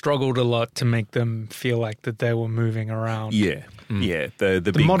 struggled a lot to make them feel like that they were moving around. Yeah. Yeah. The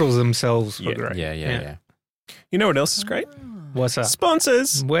The big models themselves were great. Yeah. You know what else is great? What's up?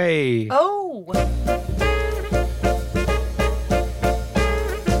 Sponsors. Way. Oh.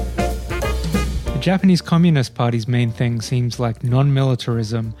 The Japanese Communist Party's main thing seems like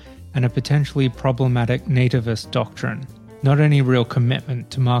non-militarism and a potentially problematic nativist doctrine, not any real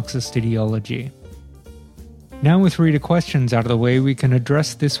commitment to Marxist ideology. Now with reader questions out of the way, we can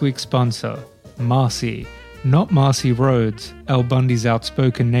address this week's sponsor, Marcy. Not Marcy Rhodes, Al Bundy's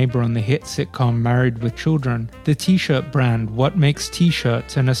outspoken neighbor on the hit sitcom Married with Children, the t-shirt brand What Makes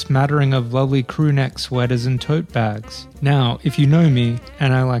T-Shirts and a smattering of lovely crewneck sweaters and tote bags. Now, if you know me,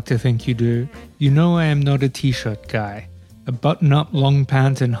 and I like to think you do, you know I am not a t-shirt guy. A button-up long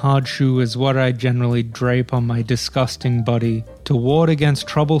pant and hard shoe is what I generally drape on my disgusting body to ward against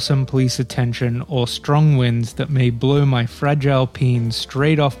troublesome police attention or strong winds that may blow my fragile peen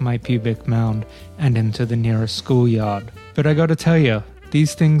straight off my pubic mound and into the nearest schoolyard. But I gotta tell ya,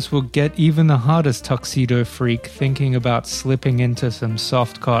 these things will get even the hardest tuxedo freak thinking about slipping into some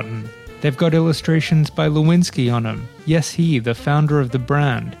soft cotton. They've got illustrations by Lewinsky on them. Yes, he, the founder of the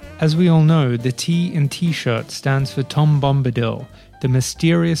brand. As we all know, the T in T-shirt stands for Tom Bombadil, the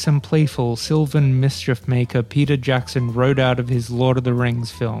mysterious and playful Sylvan mischief maker Peter Jackson wrote out of his Lord of the Rings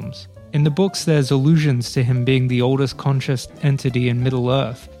films. In the books, there's allusions to him being the oldest conscious entity in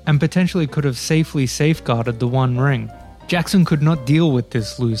Middle-earth, and potentially could have safely safeguarded the One Ring. Jackson could not deal with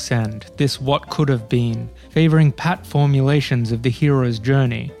this loose end, this what could have been, favoring pat formulations of the hero's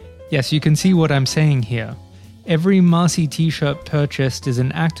journey. Yes, you can see what I'm saying here. Every Marcy t-shirt purchased is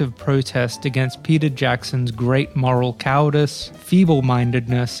an act of protest against Peter Jackson's great moral cowardice,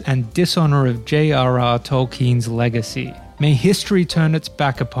 feeble-mindedness, and dishonor of J.R.R. Tolkien's legacy. May history turn its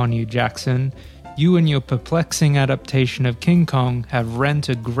back upon you, Jackson. You and your perplexing adaptation of King Kong have rent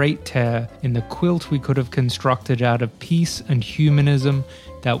a great tear in the quilt we could have constructed out of peace and humanism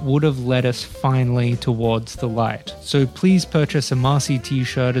that would have led us finally towards the light. So please purchase a Marcy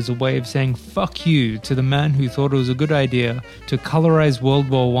t-shirt as a way of saying fuck you to the man who thought it was a good idea to colorize World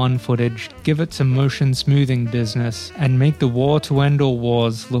War I footage, give it some motion smoothing business, and make the war to end all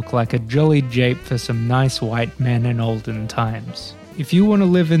wars look like a jolly jape for some nice white men in olden times. If you want to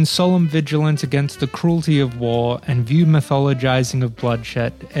live in solemn vigilance against the cruelty of war and view mythologizing of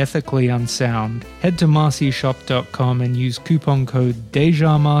bloodshed ethically unsound, head to marcyshop.com and use coupon code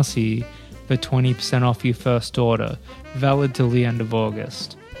DejaMarcy for 20% off your first order, valid till the end of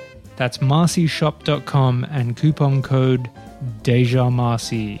August. That's marcyshop.com and coupon code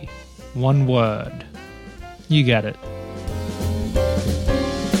DejaMarcy. One word. You get it.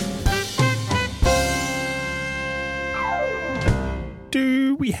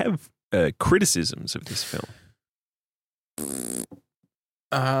 Do we have criticisms of this film?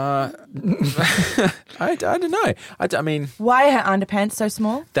 I don't know. I mean, why are her underpants so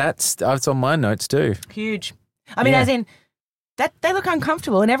small? That's on my notes too. Huge. I mean, as in that they look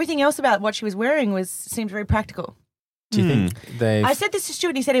uncomfortable, and everything else about what she was wearing seemed very practical. Do you think they? I said this to Stuart,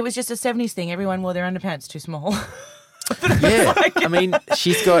 and he said it was just a 70s thing. Everyone wore their underpants too small. Yeah, I mean,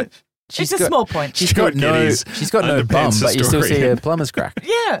 she's got. It's a small point. She's got no bum, but you still see a plumber's crack.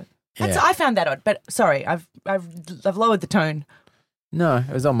 Yeah. I found that odd, but sorry, I've lowered the tone. No,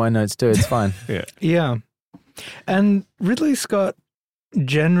 it was on my notes too. It's fine. Yeah. And Ridley Scott,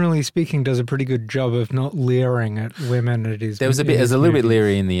 generally speaking, does a pretty good job of not leering at women. There was a little bit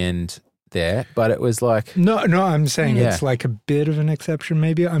leery in the end there, but it was like no. I'm saying it's like a bit of an exception.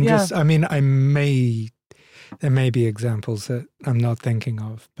 Maybe there may be examples that I'm not thinking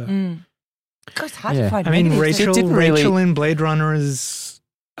of, but it's hard to find. I mean, Rachel in Blade Runner is.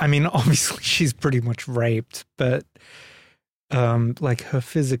 I mean, obviously she's pretty much raped, but like her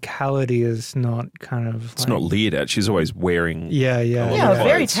physicality is not kind of. It's not leered at. She's always wearing. A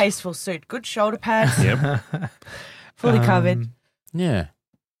very tasteful suit, good shoulder pads. Yep. Fully covered. Yeah.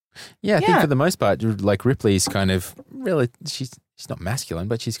 I think for the most part, like Ripley's kind of really she's not masculine,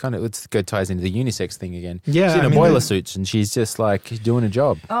 but she's kind of ties into the unisex thing again. Yeah, she's in a boiler suit and she's just like doing a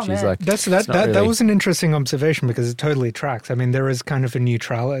job. Oh, she's man. like that was an interesting observation because it totally tracks. I mean, there is kind of a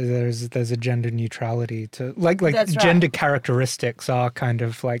neutrality. There's a gender neutrality to like gender characteristics are kind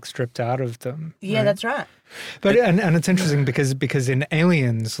of like stripped out of them. Yeah, right? That's right. But and it's interesting because in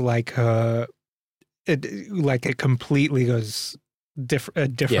Aliens, like it completely goes a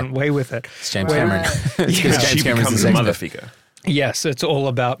different way with it. It's James Cameron. She becomes a mother figure. Yes, it's all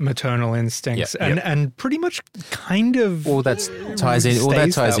about maternal instincts and pretty much kind of all that ties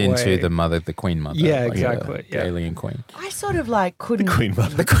into the Queen Mother. Yeah, exactly. The alien queen. I sort of like couldn't. The Queen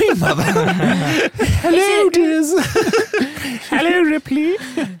Mother. The Queen Mother. Hello, dears. Hello, Ripley.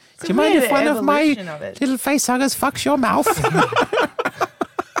 Do you mind if one of my little facehuggers fucks your mouth?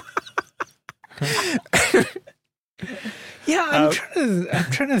 Yeah,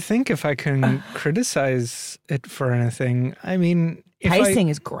 I'm trying to think if I can criticize it for anything. I mean, pacing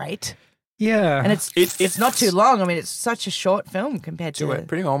is great. Yeah, and it's not too long. I mean, it's such a short film compared to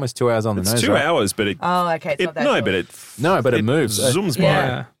pretty almost 2 hours on the nose. It's 2 hours, but it. Oh, okay. It's not that short. But it moves. Zooms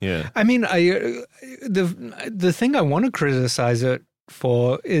by. Yeah. I mean, the thing I want to criticize it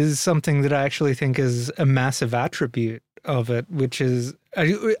for is something that I actually think is a massive attribute of it, which is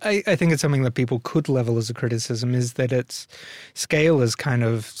I think it's something that people could level as a criticism, is that its scale is kind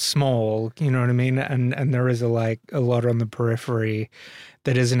of small, you know what I mean? And there is a lot on the periphery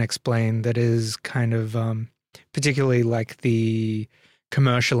that isn't explained, that is kind of particularly like the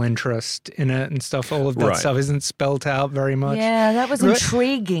commercial interest in it and stuff. All of that stuff isn't spelt out very much. Yeah, that was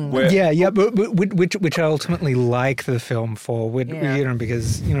intriguing. But which I ultimately like the film for, you know,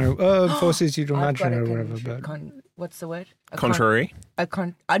 because it forces you to imagine it or whatever. But what's the word? Contrary. I've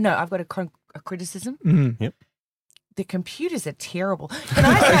got a criticism. Mm-hmm. Yep. The computers are terrible. Can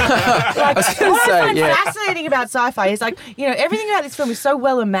I say, what I find fascinating about sci-fi is everything about this film is so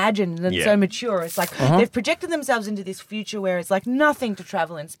well imagined and so mature. It's like they've projected themselves into this future where it's like nothing to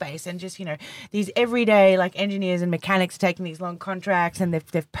travel in space, and just these everyday engineers and mechanics taking these long contracts, and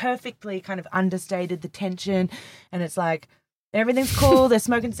they've perfectly kind of understated the tension, and it's like everything's cool. They're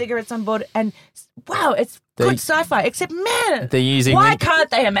smoking cigarettes on board, and wow, it's good sci-fi. Except, man, why can't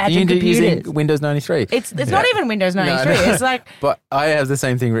they imagine computers? Using Windows 93. It's not even Windows 93. No. It's like, but I have the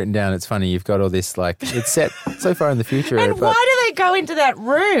same thing written down. It's funny. You've got all this it's set so far in the future. And why do they go into that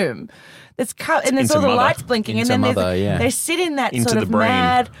room? That's and there's all the lights blinking, and then they sit in that sort of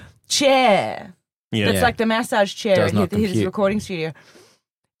mad chair. Yeah. That's like the massage chair Does at not his compute. recording studio.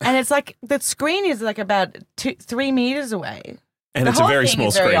 And it's like the screen is like about 3 meters away. And The it's a whole very thing small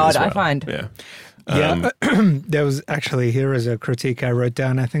is very screen odd, as well. I find. Yeah. Yeah, there was actually, here is a critique I wrote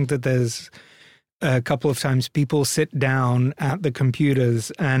down. I think that there's a couple of times people sit down at the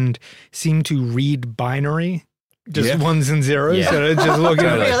computers and seem to read binary, just ones and zeros. Yeah. So just looking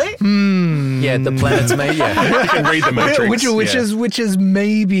at Really? Yeah, the planet's made. Yeah, You can read the Matrix. which is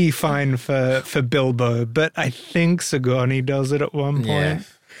maybe fine for Bilbo, but I think Sigourney does it at one point.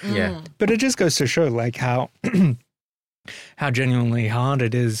 yeah. But it just goes to show like how genuinely hard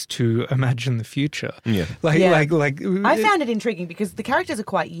it is to imagine the future. Yeah. Like I found it intriguing because the characters are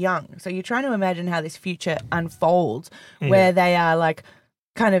quite young. So you're trying to imagine how this future unfolds where they are like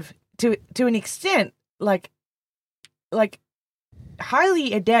kind of to an extent like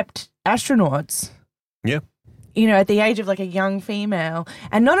highly adept astronauts. Yeah. You know, at the age of like a young female.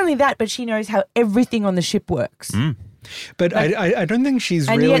 And not only that, but she knows how everything on the ship works. But I don't think she's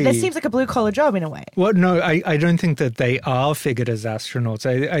And really. yet that seems like a blue collar job in a way. Well, no, I don't think that they are figured as astronauts.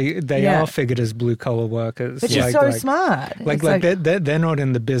 They are figured as blue collar workers. But she's so smart. Like they're not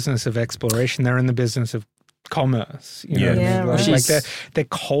in the business of exploration. They're in the business of commerce. You know what I Yeah, mean? right. Like they're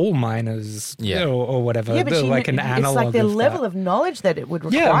coal miners, or whatever. Yeah, but They're like an it's analog. like the of level that. of knowledge that it would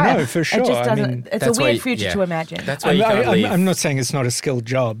require. Yeah, no, for sure. It just I doesn't. mean, it's that's a why weird you- future yeah. to imagine. That's why you can't leave. I'm not saying it's not a skilled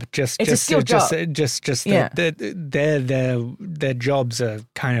job. It's a skilled job. Just Yeah. that their jobs are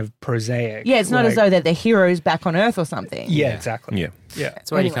kind of prosaic. Yeah, it's not as Like- though they're the heroes back on Earth or something. Yeah, exactly. Yeah. Yeah.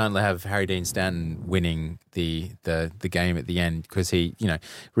 That's why Anyway. you can't have Harry Dean Stanton winning the game at the end because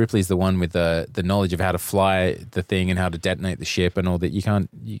Ripley's the one with the knowledge of how to fly the thing and how to detonate the ship and all that. You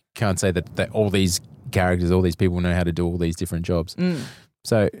can't say that all these characters, all these people know how to do all these different jobs.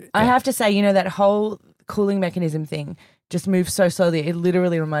 So I have to say, that whole cooling mechanism thing just moved so slowly. It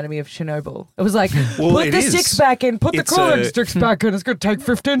literally reminded me of Chernobyl. It was like, Well, put it the is. sticks back in, put the It's cooling a- sticks back in. It's going to take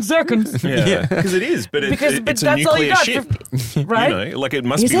 15 seconds. Yeah, because it is, but Because it's a that's all you nuclear got, ship. right? You know, like it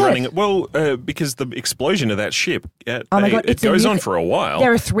must Is be it? running. Well, because the explosion of that ship, Oh my God, it it's a goes on nuke- for a while.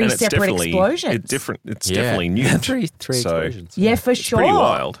 There are 3 and it's separate definitely- explosions. It's definitely nuked. three So, explosions. Yeah, for sure. pretty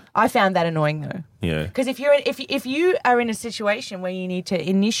wild. I found that annoying though. Yeah. Because if you are in a situation where you need to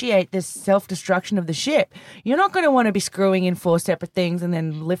initiate this self-destruction of the ship, you're not going to want to be screwing in 4 separate things and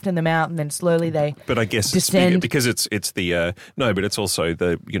then lifting them out and then slowly they But I guess descend. because it's the no, but it's also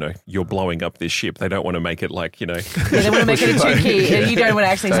the you're blowing up this ship. They don't want to make it like Yeah, they want to make it a two-key and you don't want to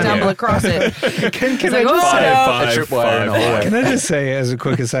actually stumble across it. Can It's I like, just oh, say, no. A tripwire in a hallway. Can I just say, as a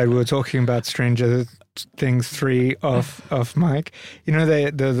quick aside, we were talking about Stranger Things 3 off mic. You know,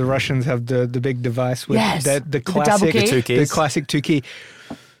 the Russians have the big device with Yes. the With the classic double key? The 2 keys. the classic 2 key.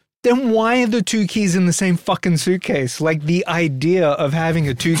 Then why are the 2 keys in the same fucking suitcase? Like the idea of having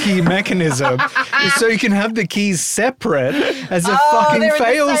a 2 key mechanism is so you can have the keys separate as a fucking they're in the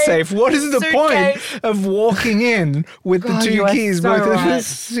fail safe. same What is the suitcase. point of walking in with God, the 2 you are keys? so both in right.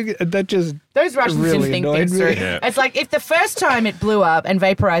 this- that just Those Russians really didn't think annoyed things me. through. Yeah. It's like if the first time it blew up and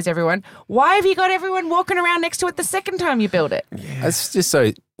vaporized everyone, why have you got everyone walking around next to it the second time you build it? It's just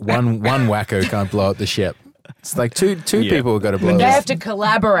so one wacko can't blow up the ship. It's like two Yeah. people have got to blow They it up. have to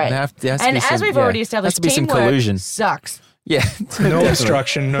collaborate. There has to And be as some- we've yeah. already Has established, to be some teamwork collusion. sucks. Yeah, no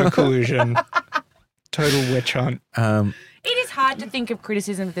obstruction, no collusion. Total witch hunt. It is hard to think of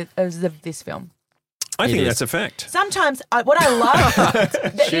criticism of this film. I think is. that's a fact. Sometimes what I love,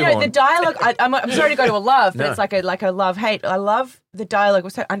 the dialogue. I'm sorry to go to a love, but No. it's like a love hate. I love the dialogue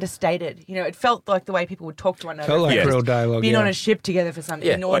was so understated. It felt like the way people would talk to one another. Felt like Yeah. real dialogue. being yeah. on a ship together for some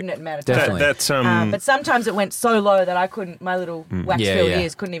Yeah, inordinate amount of time. definitely. That's But sometimes it went so low that I couldn't. My little wax-filled Yeah.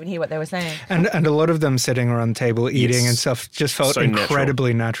 ears couldn't even hear what they were saying. And a lot of them sitting around the table eating Yes. and stuff just felt So natural.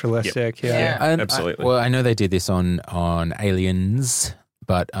 incredibly naturalistic. Yeah. Yeah. And Absolutely. I know they did this on Aliens,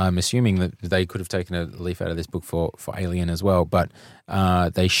 but I'm assuming that they could have taken a leaf out of this book for Alien as well. But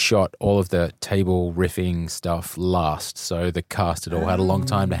they shot all of the table riffing stuff last, so the cast had all had a long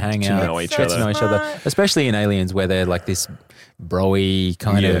time to hang out, know each get to other. know each other, Smart. especially in Aliens where they're like this bro-y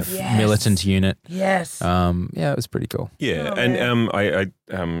kind Yeah. of Yes. militant unit. Yes. Yeah, it was pretty cool. Yeah, Oh, and man. I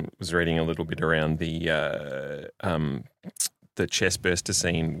was reading a little bit around the chest burster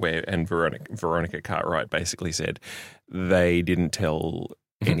scene where and Veronica Cartwright basically said they didn't tell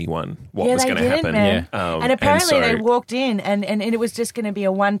anyone what Yeah, was they going to didn't, happen. man. And apparently so they walked in and it was just going to be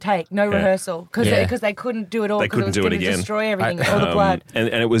a one take, no rehearsal, because Yeah. they couldn't do it all They because it couldn't was do it going to again. destroy everything, all the blood. and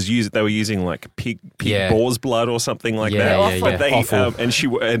it was they were using like pig Yeah. boar's blood or something like Yeah, that. yeah, But yeah. they Awful.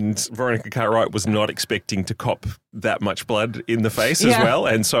 and Veronica Cartwright was not expecting to cop that much blood in the face as well.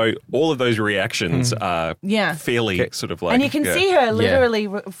 And so all of those reactions are fairly sort of like... And you can see her literally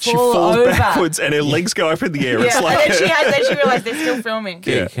she fall falls over. backwards and her legs go up in the air. It's like... And then she realised they're still filming.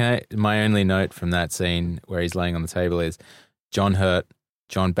 My only note from that scene where he's laying on the table is John hurt,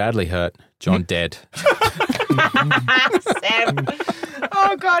 John badly hurt, John dead. Sam.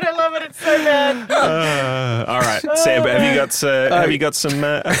 Oh God, I love it. It's so bad. All right, Sam, have you got some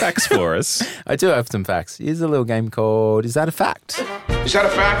facts for us? I do have some facts. Here's a little game called Is That a Fact? Is that a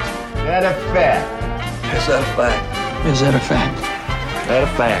fact? Is that a fact? Is that a fact? Is that a fact? Is that a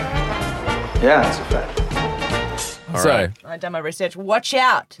fact? Yeah, it's a fact. All right. I've done my research. Watch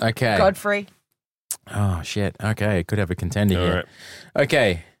out. Okay. Godfrey. Oh, shit. Okay, could have a contender All here. right.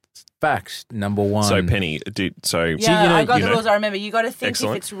 Okay, fact number one. So, Penny, I got the rules. I remember. You got to think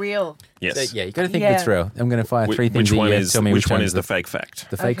Excellent. if it's real. Yes. Yeah, you got to think if it's real. I'm going to fire three things Which one at you. is, Tell me which one one's is the fake fact?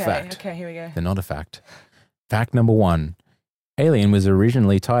 The fake fact. Okay, here we go. They're not a fact. Fact number one. Alien was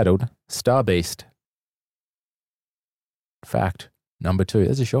originally titled Star Beast. Fact number two.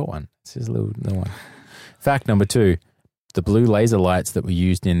 That's a short one. This is a little one. Fact number two. The blue laser lights that were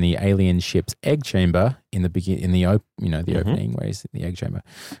used in the alien ship's egg chamber in the opening where he's in the egg chamber,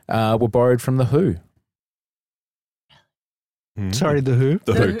 were borrowed from the Who. Sorry, the Who?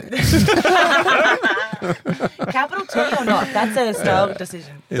 The Who. Capital T or not? That's a style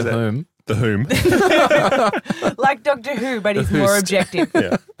decision. The Whom. The Whom. Like Doctor Who, but he's more objective.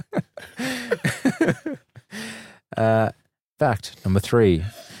 Fact number three.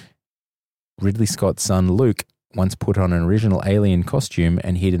 Ridley Scott's son Luke once put on an original alien costume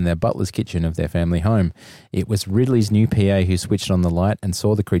and hid in their butler's kitchen of their family home. It was Ridley's new PA who switched on the light and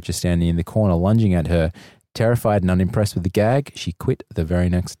saw the creature standing in the corner lunging at her. Terrified and unimpressed with the gag, she quit the very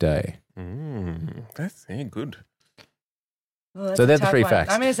next day. That's good. Well, so they're the three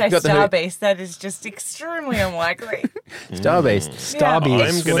facts. I'm going to say Starbase. That is just extremely unlikely. Starbase.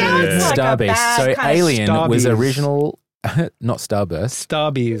 Starbase. Starbase. So Alien was original... Not Starburst.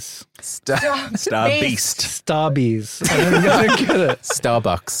 Starbees. Starbeast. Starbees. I'm going to get it.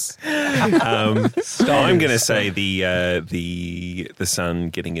 Starbucks. I'm going to say the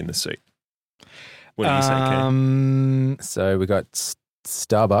sun getting in the suit. What do you say, Kate? So we got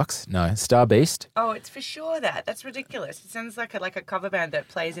Starbucks. No, Starbeast. Oh, it's for sure that. That's ridiculous. It sounds like a cover band that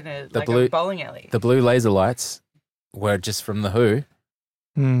plays in a bowling alley. The blue laser lights were just from the Who.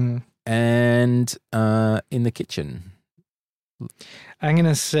 And in the kitchen. I'm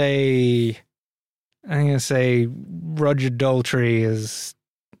gonna say Roger Daltrey is.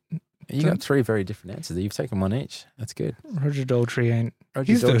 You got three very different answers. You've taken one each. That's good. Roger Daltrey ain't.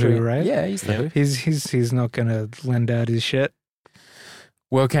 Roger He's Daltrey. the Who, right? Yeah, he's the Who. He's not gonna lend out his shit.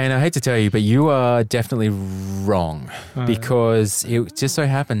 Well, Kane, I hate to tell you, but you are definitely wrong because it just so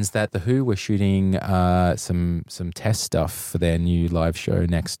happens that the Who were shooting some test stuff for their new live show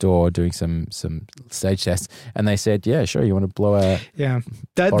next door, doing some stage tests, and they said, "Yeah, sure, you want to blow out." Yeah,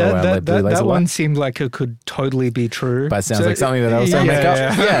 that one seemed like it could totally be true, but it sounds like something that I was make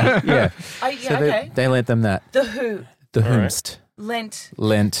up. Yeah. So they lent them that. The Who. The Whomst. Lent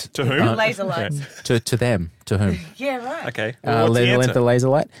to whom? Laser lights. To them. To whom? Yeah, right. Okay. Lent the laser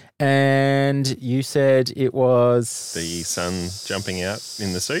light, and you said it was the sun jumping out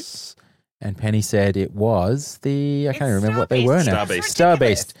in the suit. And Penny said it was I can't remember what they were now.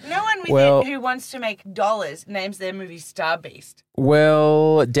 Starbeast. No one who wants to make dollars names their movie Starbeast.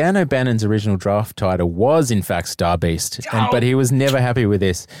 Well, Dan O'Bannon's original draft title was in fact Starbeast, but he was never happy with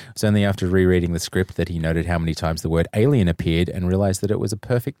this. It was only after rereading the script that he noted how many times the word alien appeared and realized that it was a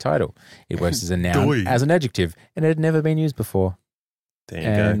perfect title. It works as a noun, as an adjective, and it had never been used before. There you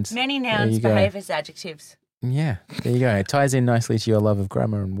go. Many nouns behave as adjectives. Yeah, there you go. It ties in nicely to your love of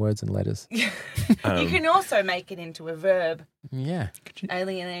grammar and words and letters. You can also make it into a verb. Yeah.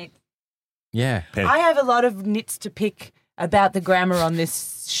 Alienate. Yeah. I have a lot of nits to pick about the grammar on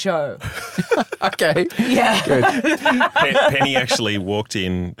this show. Okay. Yeah. Good. Penny actually walked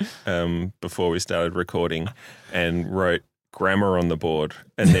in before we started recording and wrote grammar on the board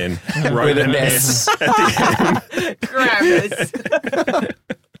and then wrote an S at the end. Grammars.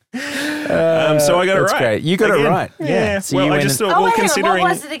 So I got it right. Great. You got it right. Yeah. So well, I just thought, considering...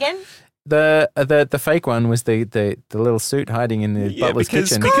 what was it again? The fake one was the little suit hiding in the butler's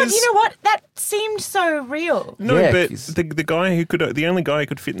kitchen. God, you know what? seemed so real. No, Yeah, but 'cause- the only guy who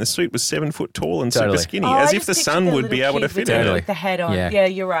could fit in the suit was 7 foot tall and Totally. super skinny, Oh, as I if the just sun pictured would be little able to kid fit with in Totally. it. the head on. Yeah. Yeah,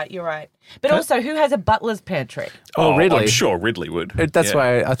 you're right. But also, who has a butler's pantry? Oh, Ridley. I'm sure Ridley would. That's Yeah.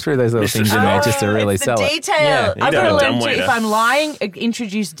 why I threw those little Mr. things in there just to really it's sell the it. detail. Yeah. I've He'd got have to a learn dumb to, waiter. if I'm lying,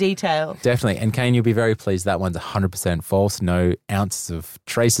 introduce detail. Definitely. And Kane, you'll be very pleased. That one's 100% false. No ounces of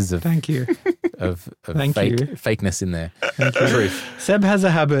traces of Thank you. Thank fake, you. fakeness in there. Truth. Seb has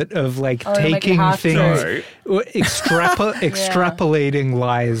a habit of like Oh, make it taking half things, true. extrapolating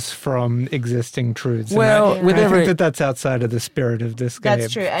lies from existing truths. Well, and with I every- think that's outside of the spirit of this game.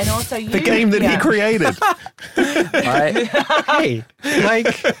 That's true. And also, The game that he created. I, Hey, like,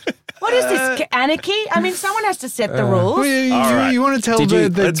 What is this, anarchy? I mean, someone has to set the rules. All right. you want to tell Did you-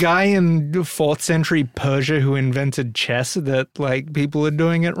 the let's- guy in 4th century Persia who invented chess that like people are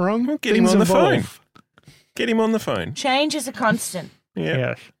doing it wrong? Get him Things on the phone. evolve. Get him on the phone. Change is a constant. Yeah.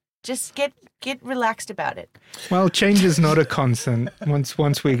 Yes. Just get relaxed about it. Well, change is not a constant.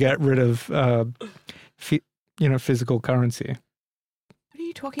 Once we get rid of, physical currency, What are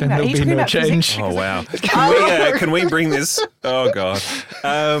you talking then about? Are there'll you be talking no about change. physics? Oh wow! Can we bring this? Oh god!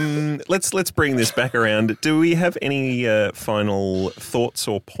 Let's bring this back around. Do we have any final thoughts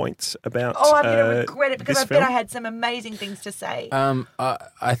or points about? Oh, I'm going to regret it because this I bet film? I had some amazing things to say.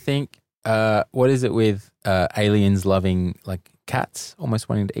 I think, what is it with aliens loving like cats, almost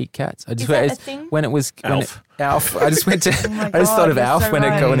wanting to eat cats? I just Is that went- a thing? when it was Alf. Alf. I just went to. Oh my I just thought of God, you're Alf so when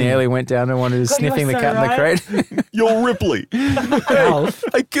right. when the alien went down and wanted to God, sniffing the you're cat so in the right. crate. You're Ripley. Alf.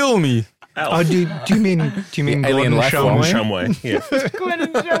 Hey, kill me. Oh, do you mean alien Gordon life form. Shumway? Shumway. Yeah.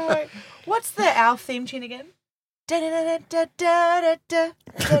 Gordon Shumway. What's the Alf theme tune again?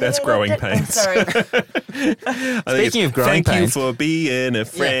 That's Growing Pains. Sorry. Speaking of growing Thank you pains. for being a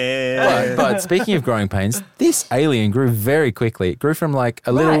friend. But speaking of growing pains, this alien grew very quickly. It grew from like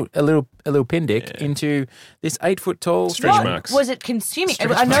a little pindick into this 8 foot tall. Stretch What marks. was it consuming?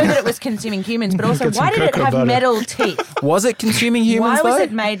 I know that it was consuming humans, but also Get some why did it cocoa have butter. metal teeth? Was it consuming humans Why was though?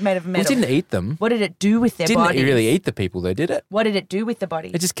 it made of metal? It didn't eat them. What did it do with their Didn't bodies? really eat the people though, did it? What did it do with the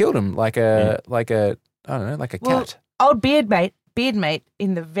body? It just killed them like a I don't know, like a Well, cat. old Beardmate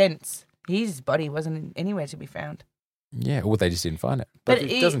in the vents, his body wasn't anywhere to be found. Yeah, well, they just didn't find it. But But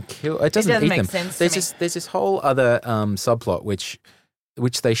it it- doesn't kill. It doesn't doesn't eat make them. sense to There's me. this whole other subplot which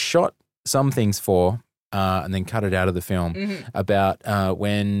they shot some things for and then cut it out of the film Mm-hmm. about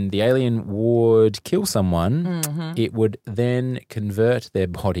when the alien would kill someone, Mm-hmm. it would then convert their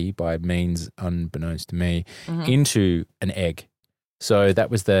body by means unbeknownst to me Mm-hmm. into an egg. So there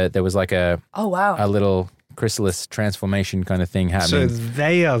was like a Oh wow! little chrysalis transformation kind of thing So happening.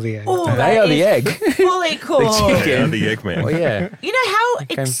 they are the egg. Oh, They that are the is egg. Fully cool. Yeah, the Eggman. Well, yeah. You know how It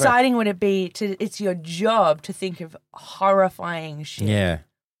came from- exciting would it be it's your job to think of horrifying shit. Yeah.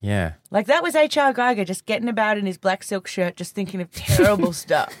 Yeah. Like that was H.R. Geiger just getting about in his black silk shirt, just thinking of terrible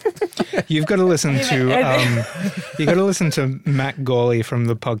stuff. You've got to listen to Matt Gawley from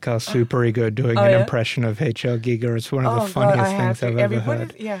the podcast Super Ego doing Oh, an yeah? impression of H.R. Giger. It's one of the God, funniest I things have I've to. ever What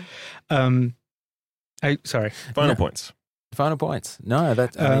heard. is- yeah. Sorry. Final points. Final points. No,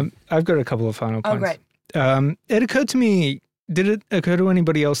 that. I mean, I've got a couple of final Oh, points. great. It occurred to me, did it occur to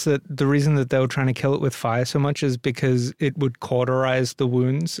anybody else that the reason that they were trying to kill it with fire so much is because it would cauterize the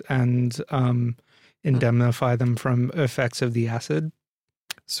wounds and indemnify them from effects of the acid?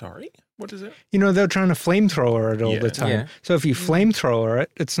 Sorry, what is it? You know, they're trying to flamethrower it all Yeah. the time. Yeah. So if you flamethrower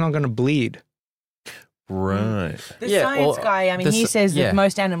it, it's not going to bleed. Right. The Yeah, science well, guy, I mean, he says yeah. that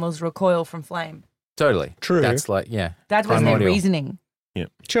most animals recoil from flame. totally. True. That's like, yeah. That was their Primordial. reasoning.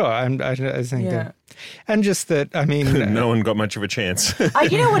 Sure, I think Yeah. that. And just that, I mean, No one got much of a chance.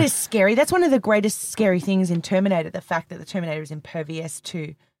 You know what is scary? That's one of the greatest scary things in Terminator, the fact that the Terminator is impervious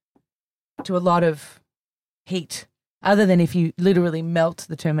to a lot of heat, other than if you literally melt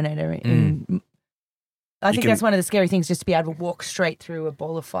the Terminator in. I think can- that's one of the scary things, just to be able to walk straight through a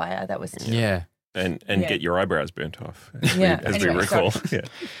ball of fire. That was Yeah. and Yeah. get your eyebrows burnt off, Yeah. as we Anyway, recall. sorry. Yeah.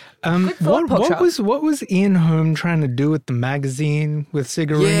 Good thought, Porkchop. what was Ian Holm trying to do with the magazine with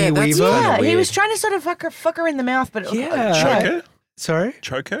Sigourney Yeah, that's Weaver? kinda yeah, he weird. was trying to sort of fuck her in the mouth, but Yeah. Choker? Sorry?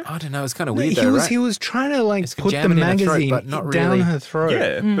 Choker? I don't know. It's kind of No, weird he though, was right? he was trying to like It's put the jamming in her throat, magazine but not down really. her throat.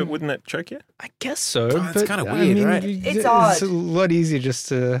 Yeah, but wouldn't that choke you? I guess so. it's but kinda I weird, mean, right? It's odd. It's a lot easier just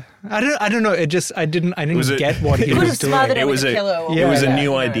to. I don't know. It just I didn't Was it- get what he could was have doing. smothered It it was with a- a pillow. Or Yeah. It was a whatever, new you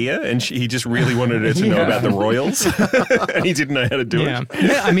know. idea, and he just really wanted her to know Yeah. about the royals, and he didn't know how to do Yeah. it.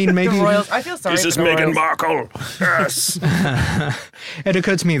 Yeah, I mean The maybe royals. I feel sorry. This for is the Meghan royals. Markle. Yes. it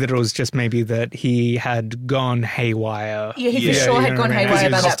occurred to me that it was just maybe that he had gone haywire. Yeah, he for Yeah, sure you had know gone what I mean? haywire He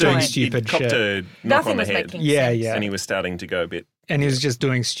by was that doing point. stupid He'd copped shit. a knock Nothing on the was head, making Yeah, sense. yeah. and he was starting to go a bit he was just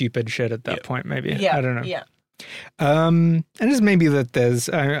doing stupid shit at that point, maybe. Yeah. I don't know. Yeah. And it's maybe that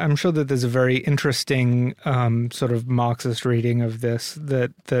I'm sure that there's a very interesting sort of Marxist reading of this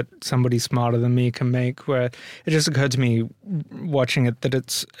that somebody smarter than me can make, where it just occurred to me watching it that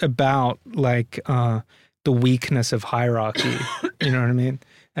it's about like the weakness of hierarchy, you know what I mean?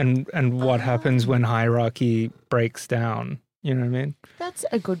 And what happens when hierarchy breaks down, you know what I mean? That's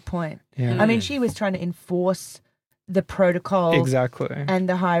a good point. Yeah. I mean, she was trying to enforce the protocol Exactly. and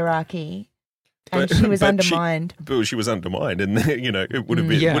the hierarchy. And she was undermined. She was undermined, and it would have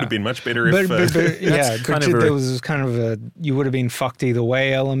been Yeah. would have been much better if. There was kind of a you would have been fucked either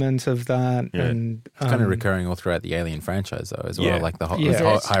way element of that, and It's kind of recurring all throughout the Alien franchise, though, as well. Yeah. Like the whole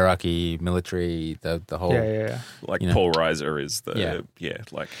Yeah. hierarchy, military, the whole. yeah. like you know. Paul Reiser is the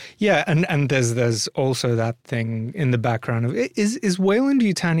like Yeah, and there's also that thing in the background of is Wayland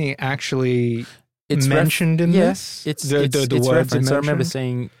Yutani actually mentioned in this? It's the it's words referenced. I mentioned? remember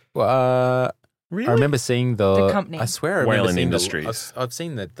seeing. really. I remember seeing the company. I swear I remember Wayland seeing Industries. I've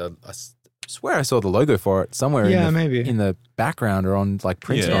seen I swear I saw the logo for it somewhere. Yeah, in the, maybe. in the background or on like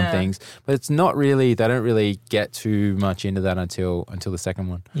printed Yeah. on things, but it's not really. They don't really get too much into that until the second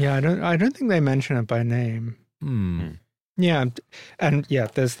one. Yeah, I don't think they mention it by name. Yeah, and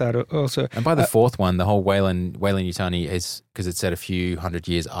there's that also. And by the fourth one, the whole Wayland Yutani is because it's set a few hundred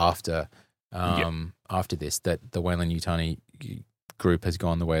years after this that the Wayland Yutani group has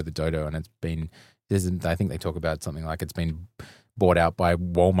gone the way of the dodo, and it's been. I think they talk about something like it's been bought out by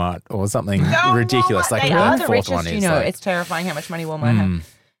Walmart or something ridiculous. Walmart, Like they the are the fourth richest, one is. like, Like, it's terrifying how much money Walmart have.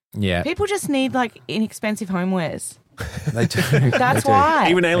 yeah, People just need like inexpensive homewares. they do. That's They do. why.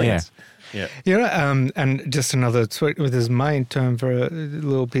 even aliens. Yeah. And just another this is my term for a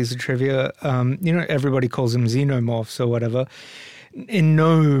little piece of trivia. Everybody calls them xenomorphs or whatever. In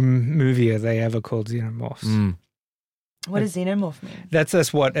no movie are they ever called xenomorphs. What does xenomorph mean?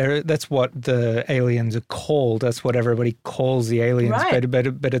 That's what the aliens are called. That's what everybody calls the aliens. Right.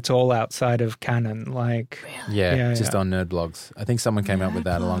 But it's all outside of canon. Like Yeah, just on nerd blogs. I think someone came out with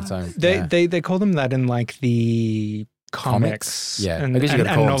that a long time. they call them that in like the comics. Yeah, and, I guess you and,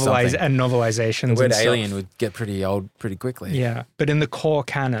 gotta call them something. and novelizations. The word and stuff. alien would get pretty old pretty quickly. Yeah, but in the core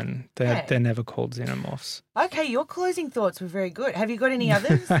canon, Okay. they're never called xenomorphs. Okay, your closing thoughts were very good. Have you got any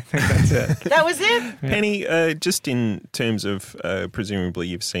others? I think that's it. That was it? Penny, just in terms of presumably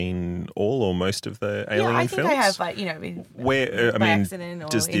you've seen all or most of the Alien I think films. I have, Where by accident or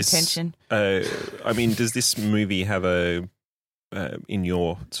does this, intention. does this movie have a in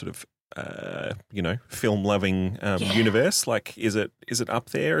your sort of film loving universe? Like, is it up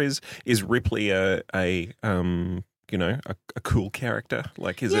there? Is Ripley a cool character?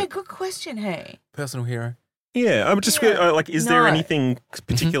 Like, is it? Good question. Hey, Personal hero. Yeah, I'm just like, is there No. anything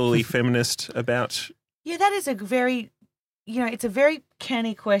particularly feminist about? yeah, that is a very, it's a very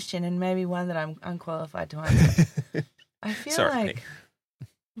canny question, and maybe one that I'm unqualified to answer. I feel Sorry, like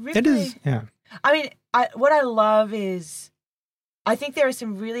Ripley, It is. Yeah. I mean, what I love is, I think there are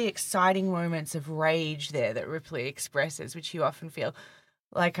some really exciting moments of rage there that Ripley expresses, which you often feel.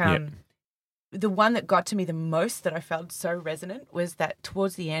 Like, the one that got to me the most that I felt so resonant was that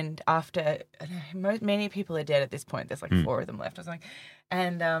towards the end, after many people are dead at this point, there's like 4 of them left or something,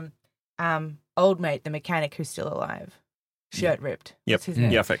 and old mate, the mechanic who's still alive, shirt ripped. Yep. That's his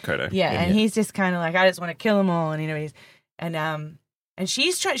name. Yaphet Kotto. Yeah, and he's just kind of like, I just want to kill them all, and and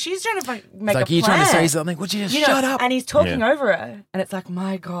she's trying to make Like, a you plan. trying to say something? Would you just shut up? And he's talking over her, and it's like,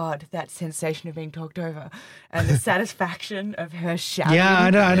 my God, that sensation of being talked over, and the satisfaction of her shouting. Yeah,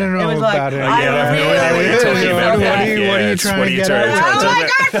 I don't know It was like, about it. I Yeah, really what are you talking about? felt What are you Yes, trying what to are you get trying at? to Oh my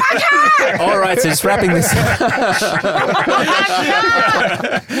God, fuck her! All right, so just wrapping this up.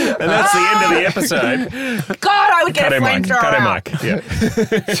 And that's the end of the episode. God, I would get Cut a him, Mike. flamethrower Cut him, out. Mike.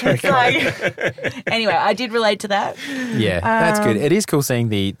 Yeah. Like, anyway, I did relate to that. Yeah, that's good. It is cool seeing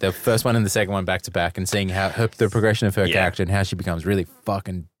the first one and the second one back to back and seeing how the progression of her character and how she becomes really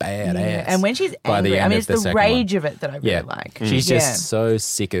fucking badass. Yeah. And when she's by the angry, I end mean, of it's the the second rage of it that I really one. like. She's just so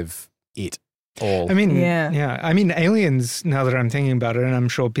sick of it all. I mean, Yeah. I mean, Aliens, now that I'm thinking about it, and I'm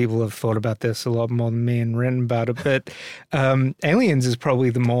sure people have thought about this a lot more than me and written about it, but Aliens is probably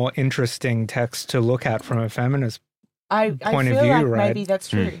the more interesting text to look at from a feminist I point of feel view, like right? maybe that's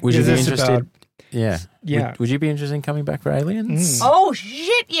true. Would you Is be this interested? about- Yeah. Yeah. Would you be interested in coming back for Aliens? Oh,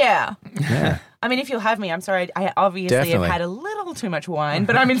 shit, yeah. Yeah. I mean, if you'll have me, I'm sorry. I obviously Definitely. have had a little too much wine,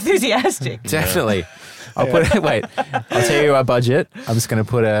 but I'm enthusiastic. Definitely. I'll I'll tell you our budget. I'm just going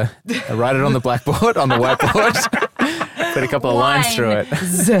to write it on the blackboard, on the whiteboard. Put a couple of lines through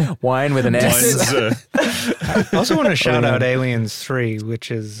it. Wine with an S. I also want to shout out Aliens 3,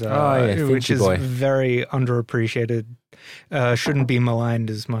 which is boy. very underappreciated. Shouldn't be maligned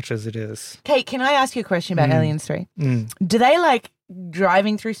as much as it is. Kate, can I ask you a question about Aliens 3? Do they like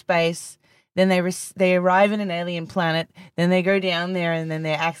driving through space? Then they arrive in an alien planet. Then they go down there, and then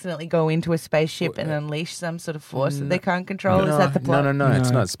they accidentally go into a spaceship and unleash some sort of force that they can't control. Is that the plot? No.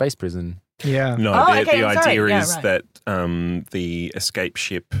 It's not space prison. Yeah. No, Oh, the idea is right. that the escape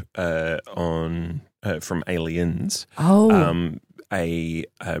ship from Aliens, one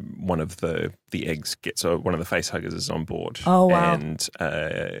of the eggs gets one of the facehuggers is on board. Oh, wow.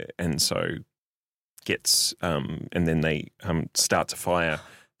 And so gets and then they start to fire.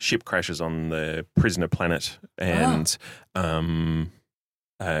 Ship crashes on the prisoner planet, and the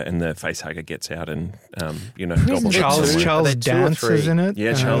facehugger gets out and gobbles it. Charles Dance is in it.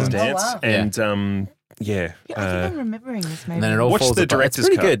 Yeah, Charles Dance, wow. and I think I'm remembering this. Maybe. And then it all Watch falls the apart. It's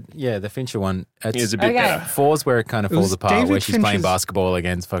director's pretty cut. good. Yeah, the Fincher one. It's a bit Okay. better. 4's where it kind of It was falls apart, David where she's playing Fincher's- basketball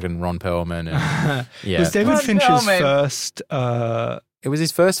against fucking Ron Perlman. And, It was David Ron Fincher's Perlman. first. it was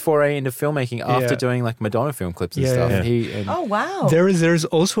his first foray into filmmaking after Yeah. doing like Madonna film clips and Yeah, stuff. yeah. Oh wow! There's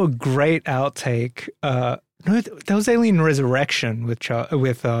also a great outtake. No, that was Alien Resurrection with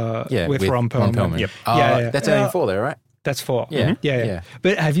Ron Perlman. Yep. Yeah. That's Alien 4 there, right? That's 4. Yeah. Yeah.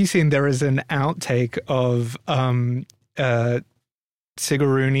 But have you seen there is an outtake of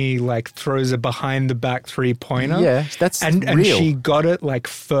Sigourney like throws a behind the back 3-pointer? Yeah, that's and real. she got it like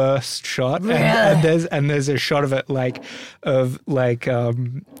first shot, Really? and there's a shot of it of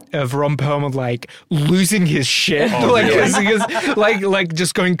Ron Perlman like losing his shit, like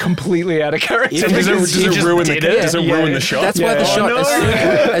just going completely out of character. Even Does because he it just ruin the did it. does it ruin the shot? That's why the Yeah. shot,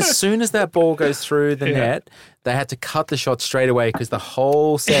 Oh, no. as soon as that ball goes through the net, they had to cut the shot straight away because the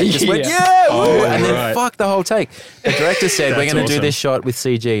whole set just went, Yeah. woo, Oh, and then right. fuck the whole take. The director said, we're That's going to do awesome. this shot with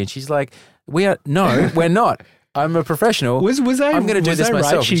CG. And she's like, we're not. I'm a professional. Was I? I'm going to do was this I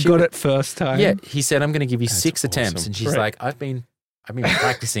myself. Right? She And got it first time. Yeah, he said, I'm going to give you 6 attempts. awesome. And she's Right. like, I've been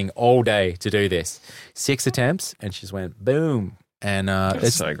practicing all day to do this. 6 attempts. And she just went, boom. And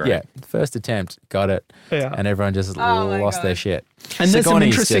it's so great. Yeah, first attempt, got it. Yeah. And everyone just Oh my lost God. their shit. And there's some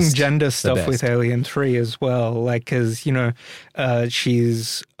Sigourney's interesting just gender the stuff with best. Alien 3 as well. Like, because,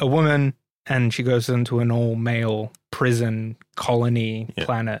 she's a woman and she goes into an all-male prison colony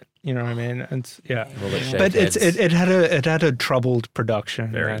planet. You know what I mean? All their shaved But heads. it had a troubled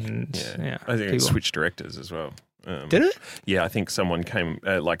production. Very. And, I think it people- switched directors as well. Did it? Yeah, I think someone came,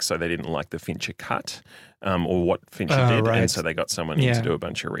 so they didn't like the Fincher cut or what Fincher did, right. and so they got someone in Yeah. to do a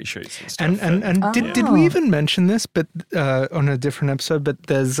bunch of reshoots and stuff. And did we even mention this? But on a different episode. But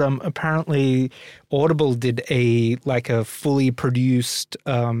there's apparently Audible did a fully produced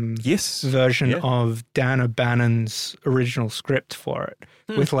yes. version of Dan O'Bannon's original script for it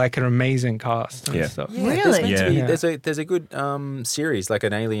with like an amazing cast and Yeah. stuff. Yeah, Really? There's, meant to be- Yeah. there's a good series, like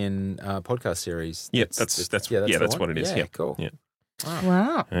an Alien podcast series. Yeah, that's the what it is. Yeah, Yeah, cool. Yeah.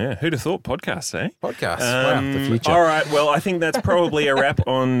 Wow. Yeah, who'd have thought podcasts, eh? Podcast. Wow, the future. All right. Well, I think that's probably a wrap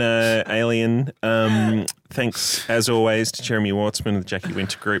on Alien. Thanks, as always, to Jeremy Wartsman of the Jackie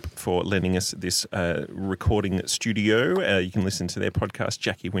Winter Group for lending us this recording studio. You can listen to their podcast,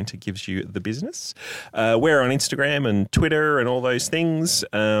 Jackie Winter Gives You the Business. We're on Instagram and Twitter and all those things.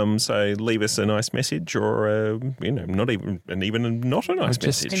 So leave us a nice message or, not a nice just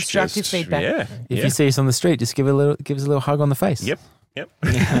message. Constructive feedback. Yeah. If you see us on the street, just give us a little hug on the face. Yep.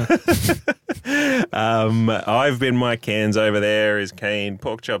 I've been Mike Cairns. Over there is Kane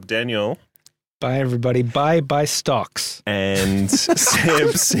Porkchop Daniel Bye, everybody. Bye stocks. and Seb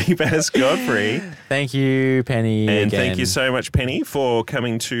Seabass Godfrey. Thank you, Penny. And again. thank you so much, Penny, for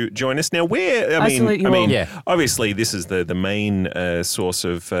coming to join us. Now, salute you all. Yeah. obviously this is the main source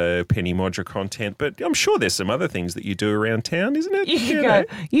of Penny Modra content, but I'm sure there's some other things that you do around town, isn't it? You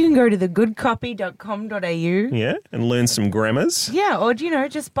can go to thegoodcopy.com.au. Yeah, and learn some grammars. Yeah, or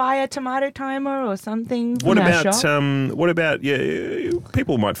just buy a tomato timer or something from What our about shop.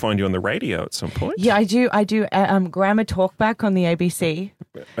 people might find you on the radio at some point? Yeah, I do grammar talkback on the ABC.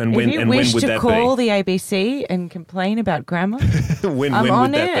 And If you wish would to that call the ABC and complain about grammar, be? When I'm would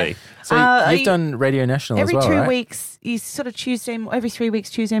on that air. be? So you've done Radio National every as well, 2 right? weeks. Is sort of every 3 weeks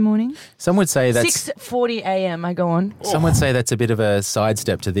Tuesday morning, Some would say that's 6:40 a.m. I go on. some would say that's a bit of a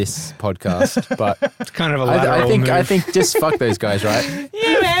sidestep to this podcast, but It's kind of a lateral I move. think just fuck those guys, right?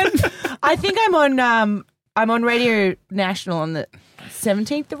 Yeah, man. I think I'm on Radio National on the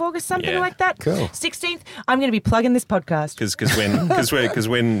 17th of August, something like that. Cool. 16th, I'm going to be plugging this podcast. Because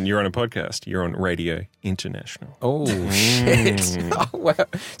when you're on a podcast, you're on Radio International. Oh, shit. Oh, wow.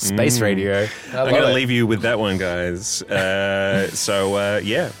 Space radio. I'm going to leave you with that one, guys.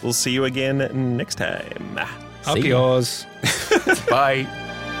 We'll see you again next time. Up yours. Bye.